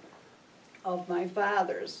cousin of my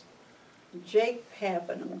father's, Jake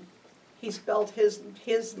Papineau, he spelled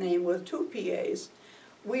his name with 2 P-A's.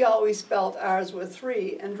 We always spelled ours with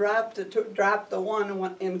 3 and dropped the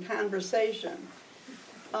one in conversation.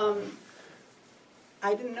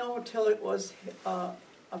 I didn't know until it was a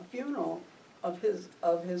funeral of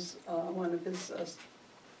one of his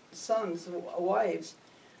son's wives.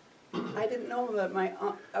 I didn't know that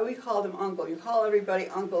we called him uncle. You call everybody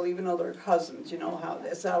uncle even though they're cousins, you know how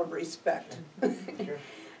it's out of respect.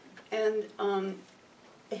 And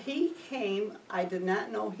he came, I did not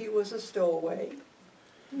know he was a stowaway.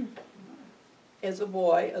 As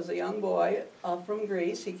a young boy from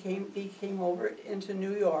Greece, he came over into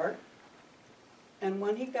New York. And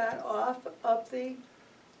when he got off of the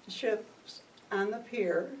ships on the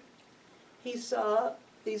pier, he saw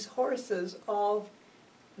these horses all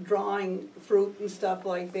drawing fruit and stuff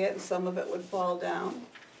like that, and some of it would fall down.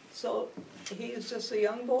 So he was just a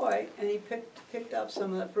young boy, and he picked up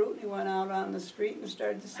some of the fruit, and he went out on the street and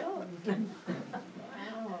started to sell it.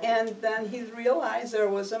 And then he realized there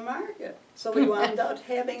was a market, so he wound up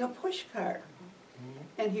having a push cart.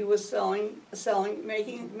 And he was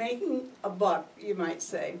making a buck, you might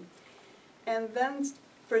say. And then,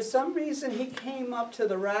 for some reason, he came up to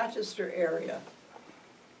the Rochester area.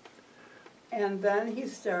 And then he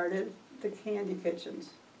started the candy kitchens.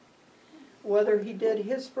 Whether he did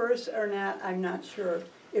his first or not, I'm not sure.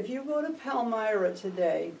 If you go to Palmyra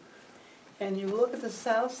today, and you look at the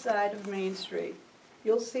south side of Main Street,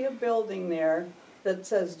 you'll see a building there that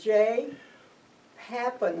says J.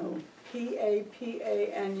 Papineau,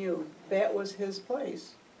 P-A-P-A-N-U. That was his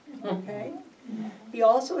place, okay? He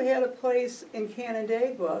also had a place in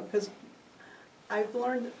Canandaigua, because I've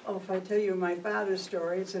learned, if I tell you my father's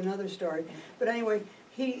story, it's another story. But anyway,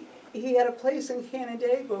 he had a place in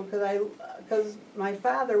Canandaigua because my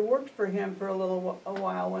father worked for him for a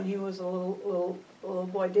while when he was a little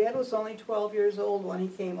boy. Dad was only 12 years old when he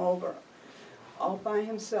came over, all by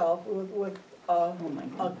himself with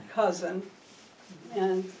a cousin,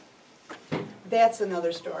 and that's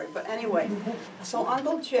another story. But anyway, so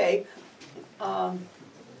Uncle Jake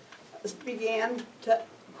began to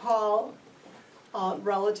call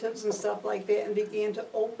relatives and stuff like that, and began to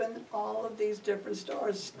open all of these different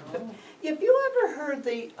stores. If you ever heard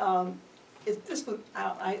it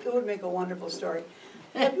would make a wonderful story.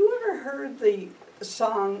 Have you ever heard the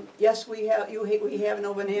song, Yes, We Have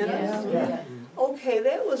No Bananas? Yeah. Okay,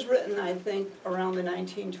 that was written, I think, around the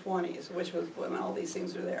 1920s, which was when all these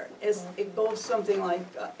things were there. It goes something like,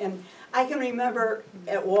 and I can remember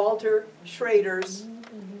at Walter Schrader's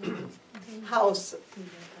house,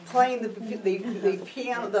 playing the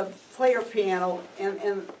piano, the player piano,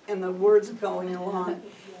 and the words going along.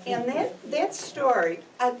 And that story,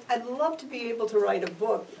 I'd love to be able to write a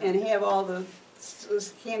book and have all the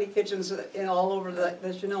candy kitchens all over that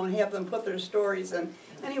and have them put their stories in.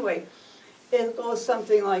 Anyway, it goes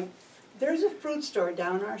something like, there's a fruit store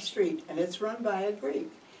down our street, and it's run by a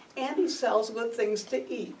Greek. And he sells good things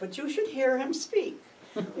to eat, but you should hear him speak.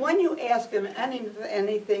 When you ask him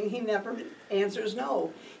anything, he never answers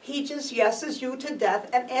no. He just yeses you to death,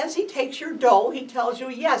 and as he takes your dough, he tells you,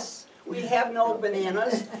 yes, we have no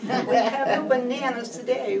bananas. We have no bananas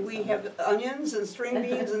today. We have onions and string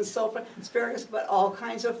beans and so forth, asparagus, but all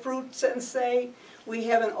kinds of fruits and say. We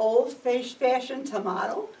have an old-fashioned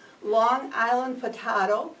tomato, Long Island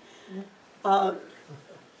potato. I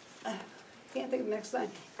can't think of the next line.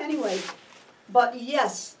 Anyway, but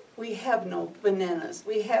yes, we have no bananas.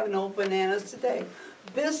 We have no bananas today.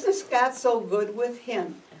 Business got so good with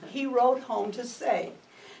him, he wrote home to say,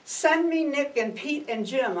 send me Nick and Pete and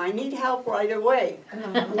Jim. I need help right away.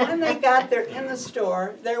 When they got there in the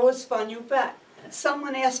store, there was fun, you bet.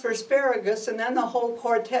 Someone asked for asparagus, and then the whole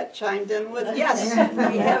quartet chimed in with, yes,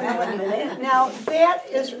 we have no. Now, that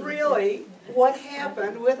is really what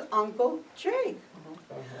happened with Uncle Jake.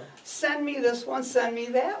 send me this one, send me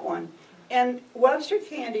that one. And Webster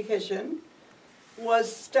Candy Kitchen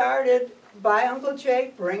was started by Uncle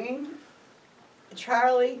Jake bringing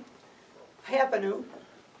Charlie Papanu,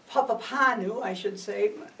 I should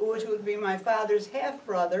say, which would be my father's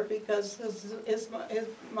half-brother, because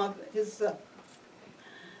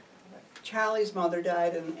Charlie's mother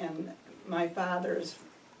died and my father's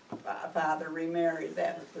father remarried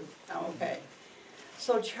that. Okay.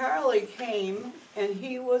 So Charlie came and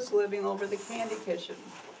he was living over the Candy Kitchen.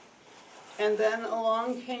 And then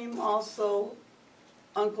along came also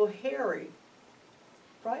Uncle Harry,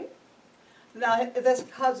 right? Now, that's a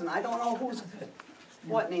cousin. I don't know who's,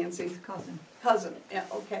 what, Nancy? Cousin. Cousin, yeah,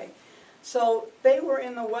 okay. So they were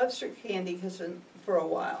in the Webster Candy Kitchen for a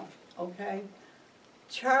while, okay?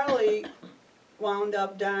 Charlie wound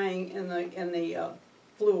up dying in the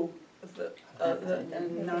flu,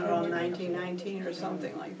 in around 1919 or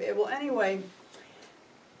something like that. Well, anyway,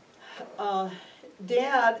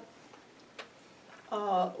 Dad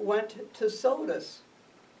went to Sodas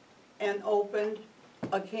and opened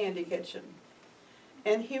a candy kitchen.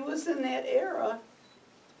 And he was in that era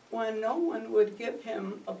when no one would give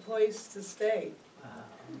him a place to stay.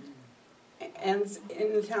 And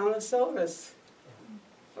in the town of Sodas.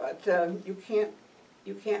 But you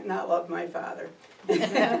can't not love my father.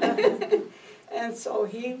 And so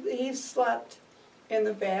he slept in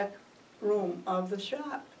the back room of the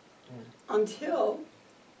shop until,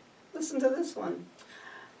 listen to this one,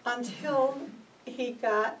 until he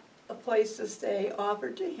got a place to stay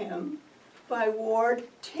offered to him by Ward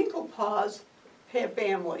Tinklepaw's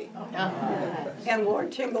family. And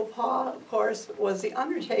Ward Tinklepaw, of course, was the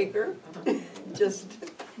undertaker, just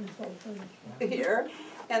here.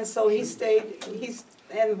 And so he stayed,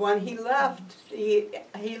 and when he left, he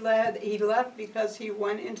left because he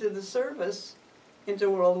went into the service, into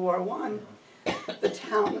World War I. The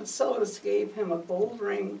town of Sodas gave him a gold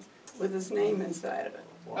ring with his name inside of it.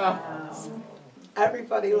 Wow.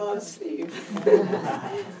 Everybody loves Steve.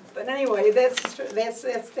 But anyway,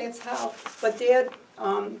 that's how. But Dad,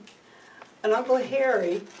 and Uncle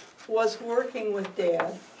Harry was working with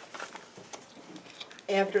Dad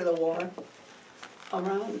after the war,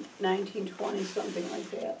 around 1920, something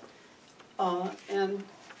like that. And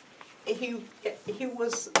he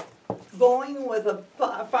was going with a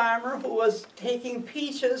farmer who was taking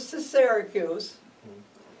peaches to Syracuse,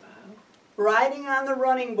 riding on the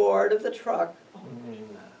running board of the truck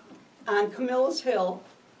on Camilla's Hill.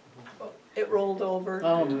 It rolled over,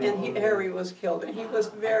 and Harry was killed. And he was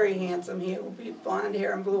very handsome. He had blonde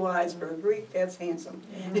hair and blue eyes. For a Greek, that's handsome.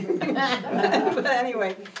 But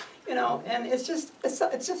anyway, you know, and it's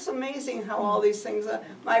just amazing how all these things.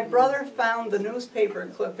 My brother found the newspaper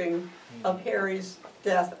clipping of Harry's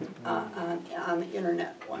death on the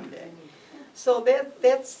internet one day. So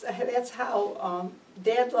that's how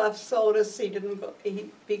Dad left Sodas. He didn't go,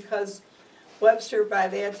 because Webster by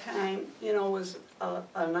that time, you know, was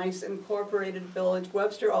a nice incorporated village.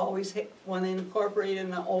 Webster always, when they incorporated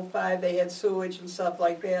in the '05, they had sewage and stuff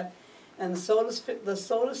like that. And the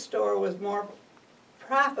soda store was more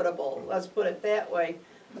profitable, let's put it that way.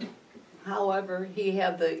 However, he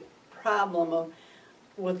had the problem of,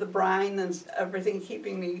 with the brine and everything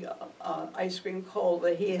keeping the ice cream cold,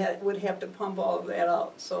 that he would have to pump all of that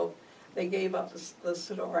out. So they gave up the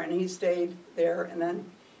store, and he stayed there, and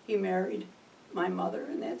then he married my mother,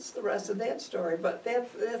 and that's the rest of that story. But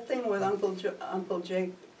that thing with Uncle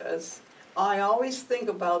Jake, I always think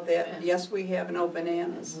about that. Yes, we have no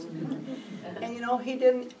bananas. And you know,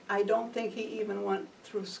 I don't think he even went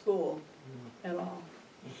through school at all.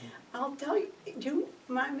 I'll tell you, do you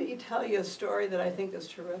mind me to tell you a story that I think is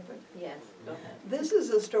terrific? Yes, go ahead. This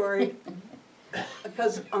is a story,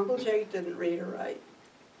 because Uncle Jake didn't read or write.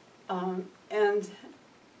 And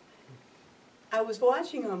I was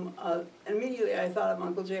watching him, immediately I thought of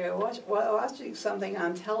Uncle Jake. I was watching something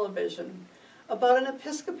on television about an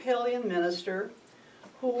Episcopalian minister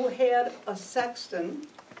who had a sexton,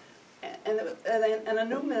 and a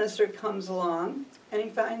new minister comes along, and he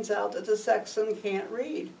finds out that the sexton can't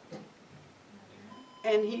read.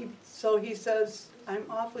 And so he says, I'm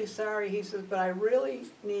awfully sorry, he says, but I really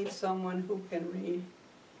need someone who can read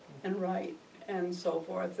and write and so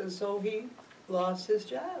forth. And so he lost his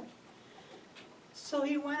job. So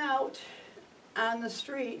he went out on the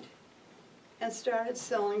street and started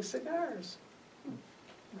selling cigars.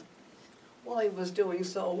 Well, he was doing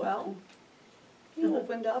so well, he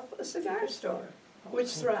opened up a cigar store, which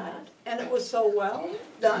thrived. And it was so well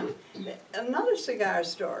done. Another cigar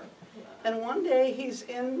store. And one day he's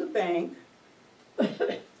in the bank,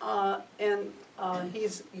 and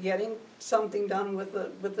he's getting something done with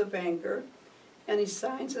the banker, and he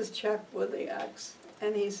signs his check with the X,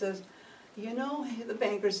 and he says, you know, the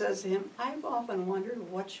banker says to him, I've often wondered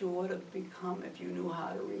what you would have become if you knew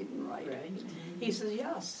how to read and write. Right. He says,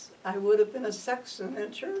 yes, I would have been a sexton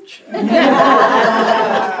at church. I'm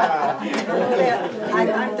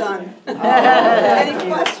done. Any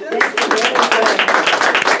questions?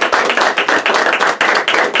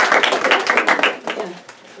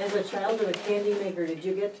 As a child of a candy maker, did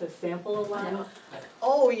you get to sample a lot?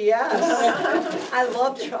 Oh, yes. I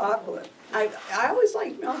love chocolate. I always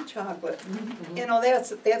liked milk chocolate. You know,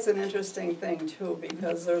 that's an interesting thing too,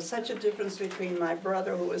 because there's such a difference between my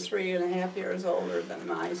brother, who was 3.5 years older than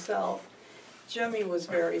myself. Jimmy was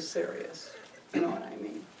very serious, you know what I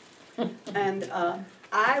mean? And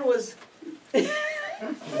I was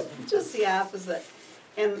just the opposite.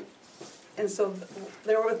 And so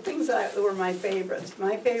there were things that were my favorites.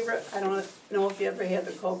 My favorite, I don't know if you ever had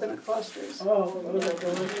the coconut clusters. Oh, those are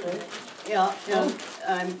delicious. Yeah,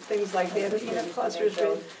 things like that, peanut clusters.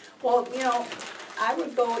 Well, you know, I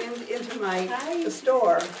would go into the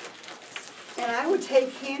store, and I would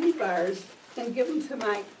take candy bars and give them to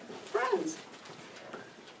my friends.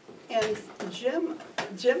 And Jim,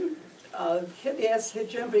 kid asked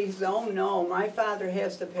Jim, but he said, oh no, my father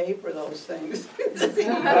has to pay for those things. He wouldn't do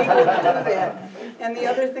that. And the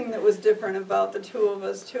other thing that was different about the two of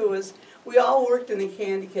us too is we all worked in the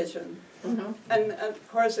candy kitchen. And of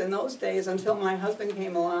course, in those days, until my husband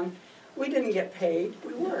came along, we didn't get paid.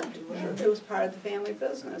 We worked. It was part of the family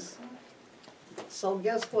business. So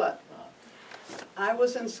guess what? I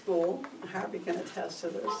was in school. Harvey can attest to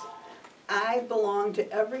this. I belonged to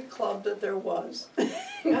every club that there was.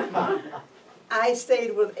 I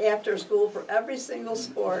stayed with after school for every single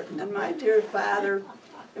sport, and my dear father,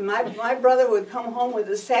 and my brother would come home with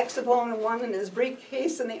his saxophone in one and his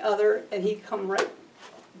briefcase in the other, and he'd come right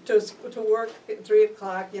to work at 3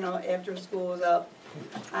 o'clock, you know, after school was up.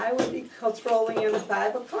 I would be strolling in at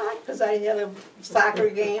 5 o'clock because I had a soccer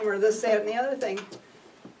game or this, that, and the other thing.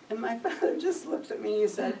 And my father just looked at me and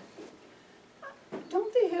said,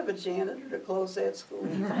 don't they have a janitor to close that school?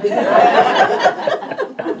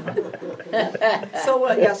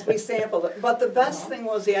 So, yes, we sampled it. But the best thing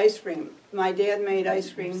was the ice cream. My dad made ice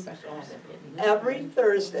cream every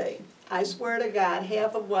Thursday. I swear to God,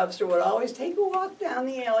 half of Webster would always take a walk down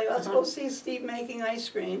the alley. Let's go see Steve making ice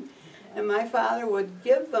cream. And my father would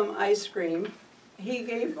give them ice cream. He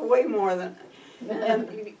gave way more than,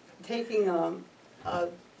 and taking a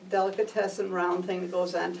delicatessen round thing that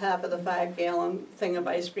goes on top of the 5-gallon thing of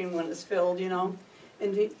ice cream when it's filled, you know,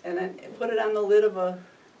 and then put it on the lid of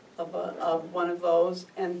one of those,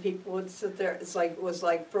 and people would sit there. It was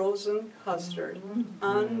like frozen custard,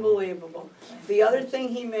 unbelievable. The other thing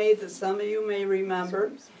he made that some of you may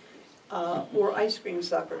remember were ice cream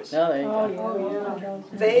suckers. Oh, there you go. Oh,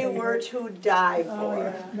 yeah. They were to die Oh, for.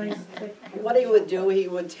 yeah. Nice thick. What he would do, he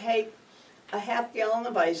would take a half-gallon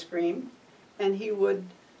of ice cream, and he would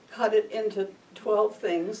cut it into 12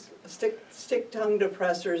 things, stick tongue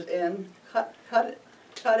depressors in, cut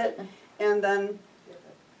it, and then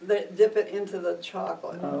dip it into the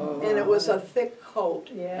chocolate. Oh. And it was a thick coat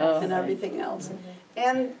Yeah. and everything else.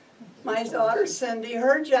 And my daughter Cindy,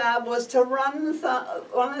 her job was to run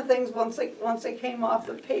one of the things once they came off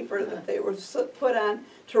the paper that they were put on,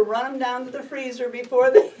 to run them down to the freezer before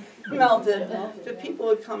they melted. The people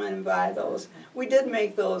would come in and buy those. We did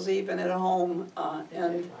make those even at home,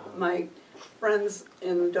 and my friends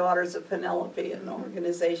and Daughters of Penelope, an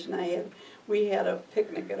organization I had, we had a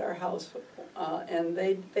picnic at our house, and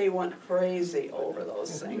they went crazy over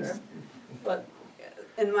those things. But,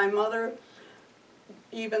 and my mother,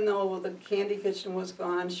 even though the candy kitchen was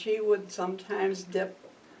gone, she would sometimes dip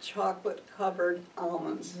chocolate-covered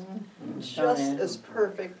almonds. Just as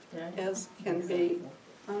perfect as can be.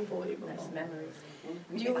 Unbelievable. Nice memories.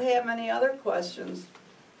 Do you have any other questions?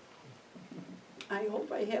 I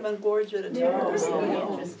hope I haven't bored you to tears.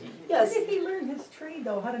 Interesting. Yes. Where did he learn his trade,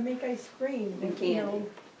 though, how to make ice cream? And You know,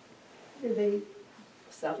 did they,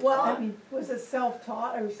 Well, I mean, was it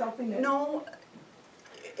self-taught or something that? no,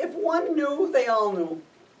 if one knew, they all knew.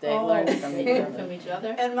 They learned from each other. From each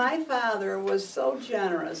other? And my father was so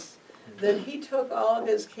generous that he took all of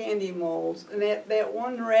his candy molds, and that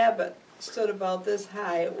one rabbit stood about this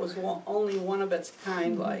high. It was only one of its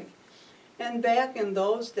kind, like. And back in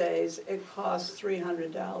those days, it cost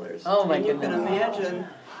 $300. Oh, my and you can goodness. imagine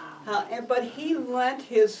how, but he lent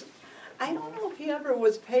his, I don't know if he ever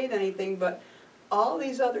was paid anything, but all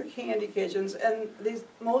these other candy kitchens, and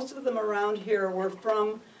most of them around here were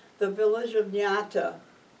from the village of Nyata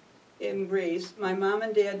in Greece. My mom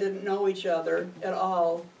and dad didn't know each other at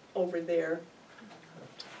all over there.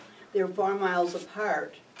 They were 4 miles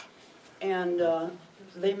apart. And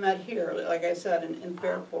they met here, like I said, in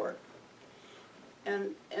Fairport.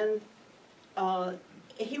 And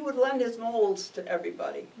he would lend his molds to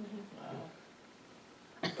everybody.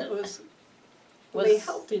 It was, they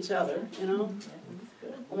helped each other, you know?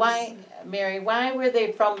 Why, Mary, why were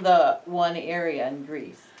they from the one area in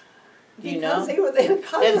Greece? Do you know? Because they were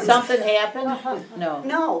cousins. Did something happen? No.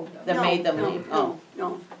 No. That no, made them no, leave? No,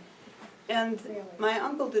 no. And my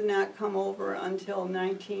uncle did not come over until the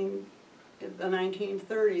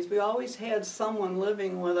 1930s. We always had someone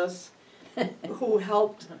living with us who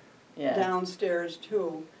helped Yeah. downstairs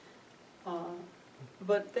too.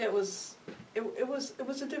 But that was, it was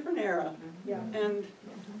a different era. Yeah. And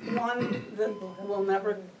one that will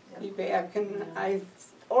never be back. And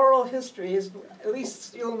oral history is, at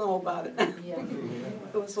least you'll know about it.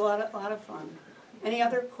 It was a lot of fun. Any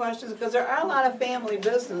other questions? Because there are a lot of family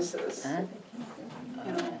businesses. Huh?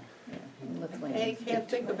 You know, I can't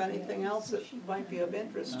think of anything else that might be of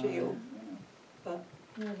interest to you. But,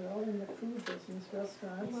 Yeah, they're all in the food business,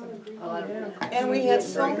 restaurants. and we had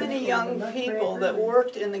so many young people that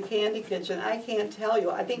worked in the candy kitchen. I can't tell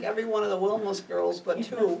you. I think every one of the Wilmus girls, but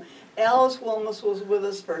two. Alice Wilmus was with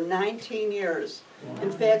us for 19 years.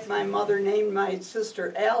 In fact, my mother named my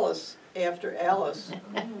sister Alice after Alice.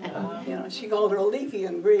 You know, she called her Leaky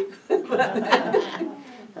in Greek.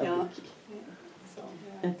 Yeah. So.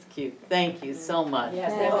 That's cute. Thank you so much.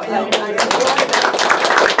 Yes, Well, that I was. enjoyed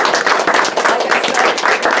that. Like I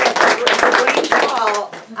said, the Grange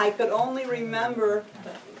Hall, I could only remember,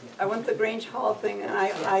 I went to the Grange Hall thing, and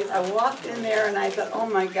I walked in there and I thought, oh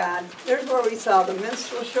my God, there's where we saw the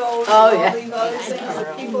minstrel shows and Oh, all yeah. these other things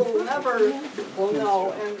that people will never will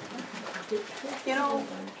know. And, you know,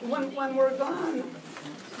 when we're gone,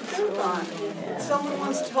 they're gone. Someone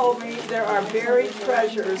once told me there are buried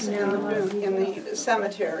treasures in the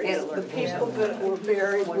cemeteries. The people that were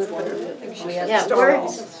buried with their Yeah,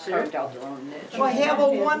 stories. Carved out their own niche. Well, have a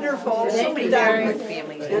wonderful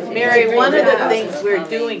Mary, one of the things we're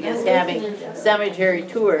doing is having cemetery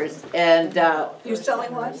tours, and You're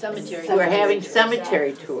selling what? Cemetery. we're having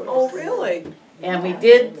cemetery tours. Oh, really? And we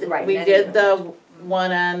did Right, the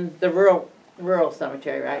one on the rural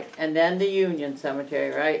cemetery, right? And then the Union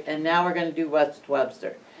Cemetery, right? And now we're gonna do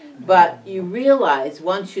Webster. But you realize,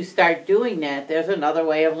 once you start doing that, there's another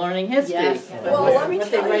way of learning history. Yes. Well, let me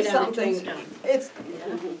What they tell you write on the something. tombstone. It's,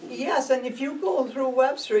 yes, and if you go through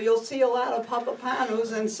Webster, you'll see a lot of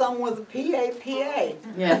Papapanus and some with PAPA.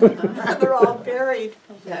 Yeah, They're all buried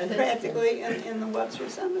practically in the Webster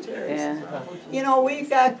cemeteries. yeah. You know, we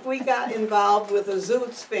got involved with the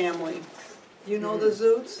Zoots family. You know the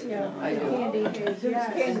Zoots? Yeah. I do. Candy,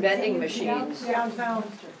 yeah. And vending machines. Downtown.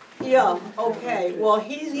 Yeah, okay. Well,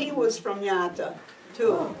 he was from Yatta,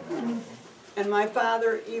 too. And my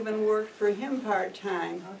father even worked for him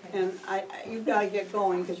part-time. And you've got to get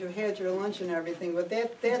going because you've had your lunch and everything. But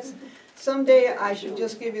that's, someday I should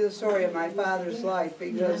just give you the story of my father's life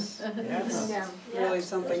because that's really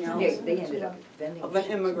something else. They ended up vending. Of an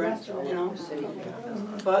immigrant, you know.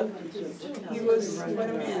 But he was, what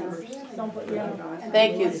a man.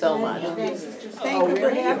 Thank you so much. Thank you for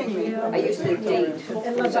having me. I used to date.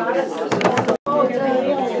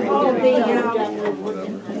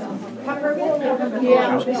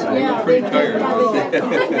 Yeah, they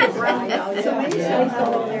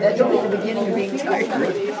That's only the beginning of being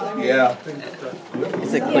tired. Yeah.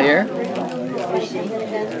 Is it clear?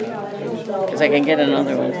 Because I can get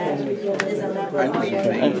another one.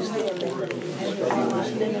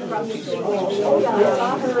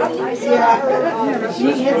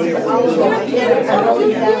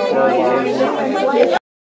 Yeah.